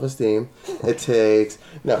low self-esteem. It takes...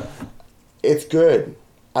 No. It's good.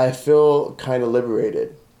 I feel kind of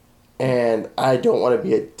liberated. And I don't want to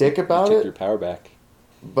be a dick about You took it. your power back.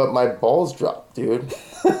 But my balls dropped, dude.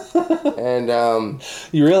 And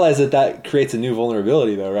You realize that creates a new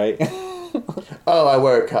vulnerability, though, right? oh, I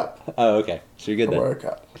wear a cup. Oh, okay. So you're good I then. wear a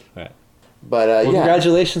cup. All right. But Well, yeah,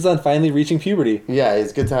 congratulations on finally reaching puberty. yeah,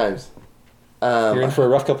 it's good times. You're in for a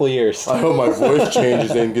rough couple of years. I hope my voice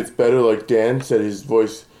changes and gets better. Like Dan said, his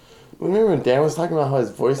voice. Remember when Dan was talking about how his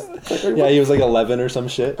voice? Yeah, he was like 11 or some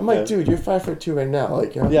shit. I'm like, Yeah. dude, you're 5'2" right now.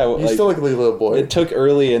 Like, you know, Yeah, well, you like, still look like a little boy. It took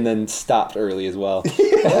early and then stopped early as well.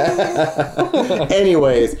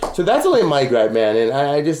 Anyways, so that's only my gripe, man. And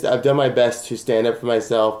I've done my best to stand up for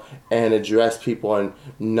myself and address people and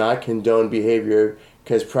not condone behavior.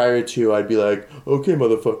 Because prior to, I'd be like, okay,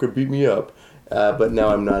 motherfucker, beat me up. But now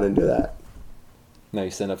I'm not into that. Now you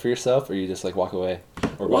stand up for yourself, or you just like walk away,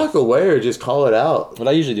 or Walk both? away or just call it out. What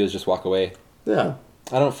I usually do is just walk away. Yeah.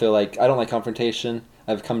 I don't like confrontation.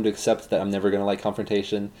 I've come to accept that I'm never gonna like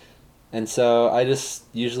confrontation, and so I just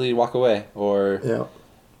usually walk away. Or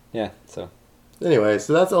Yeah. So Anyway,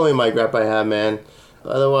 so that's only my gripe I have, man.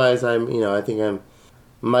 Otherwise,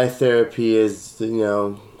 my therapy is,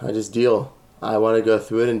 I just deal. I want to go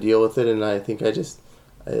through it and deal with it, and I think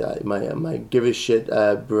my give a shit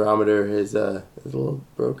barometer is a little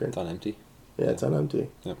broken. it's on empty. Yeah, it's on empty.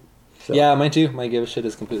 Yep. So, Yeah, mine too. My give a shit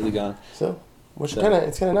is completely gone. So, which So-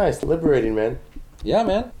 it's kind of nice, liberating, man. Yeah,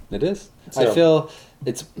 man, it is. So- I feel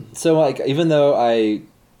it's so like even though I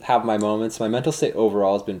have my moments, my mental state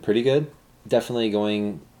overall has been pretty good. Definitely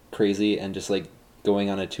going crazy and just like going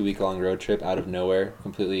on a 2-week-long road trip out of nowhere,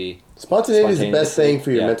 completely. Spontaneity is the best thing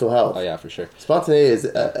for your Yeah. mental health. Oh yeah, for sure. Spontaneity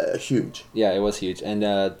is huge. Yeah, it was huge, and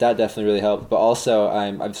that definitely really helped. But also,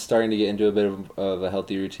 I'm starting to get into a bit of a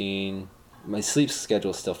healthy routine. My sleep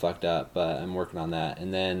schedule's still fucked up, but I'm working on that.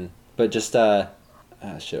 And then, but just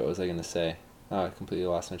shit, what was I gonna say? Oh, I completely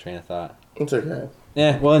lost my train of thought. It's okay.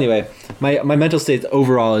 Yeah. Well, anyway, my mental state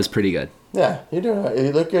overall is pretty good. Yeah, you're doing it.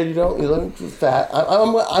 You look good. You look fat.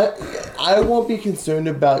 I won't be concerned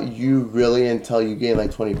about you really until you gain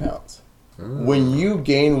like 20 pounds. Oh. When you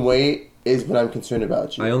gain weight is when I'm concerned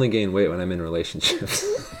about you. I only gain weight when I'm in relationships.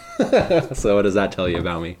 So what does that tell you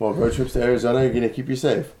about me? Well, road trips to Arizona are going to keep you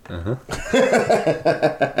safe. Uh-huh.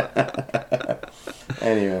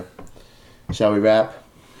 Anyway, shall we wrap?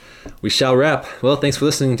 We shall wrap. Well, thanks for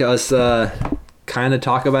listening to us kind of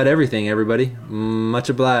talk about everything, everybody. Much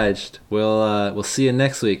obliged. We'll see you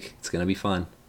next week. It's going to be fun.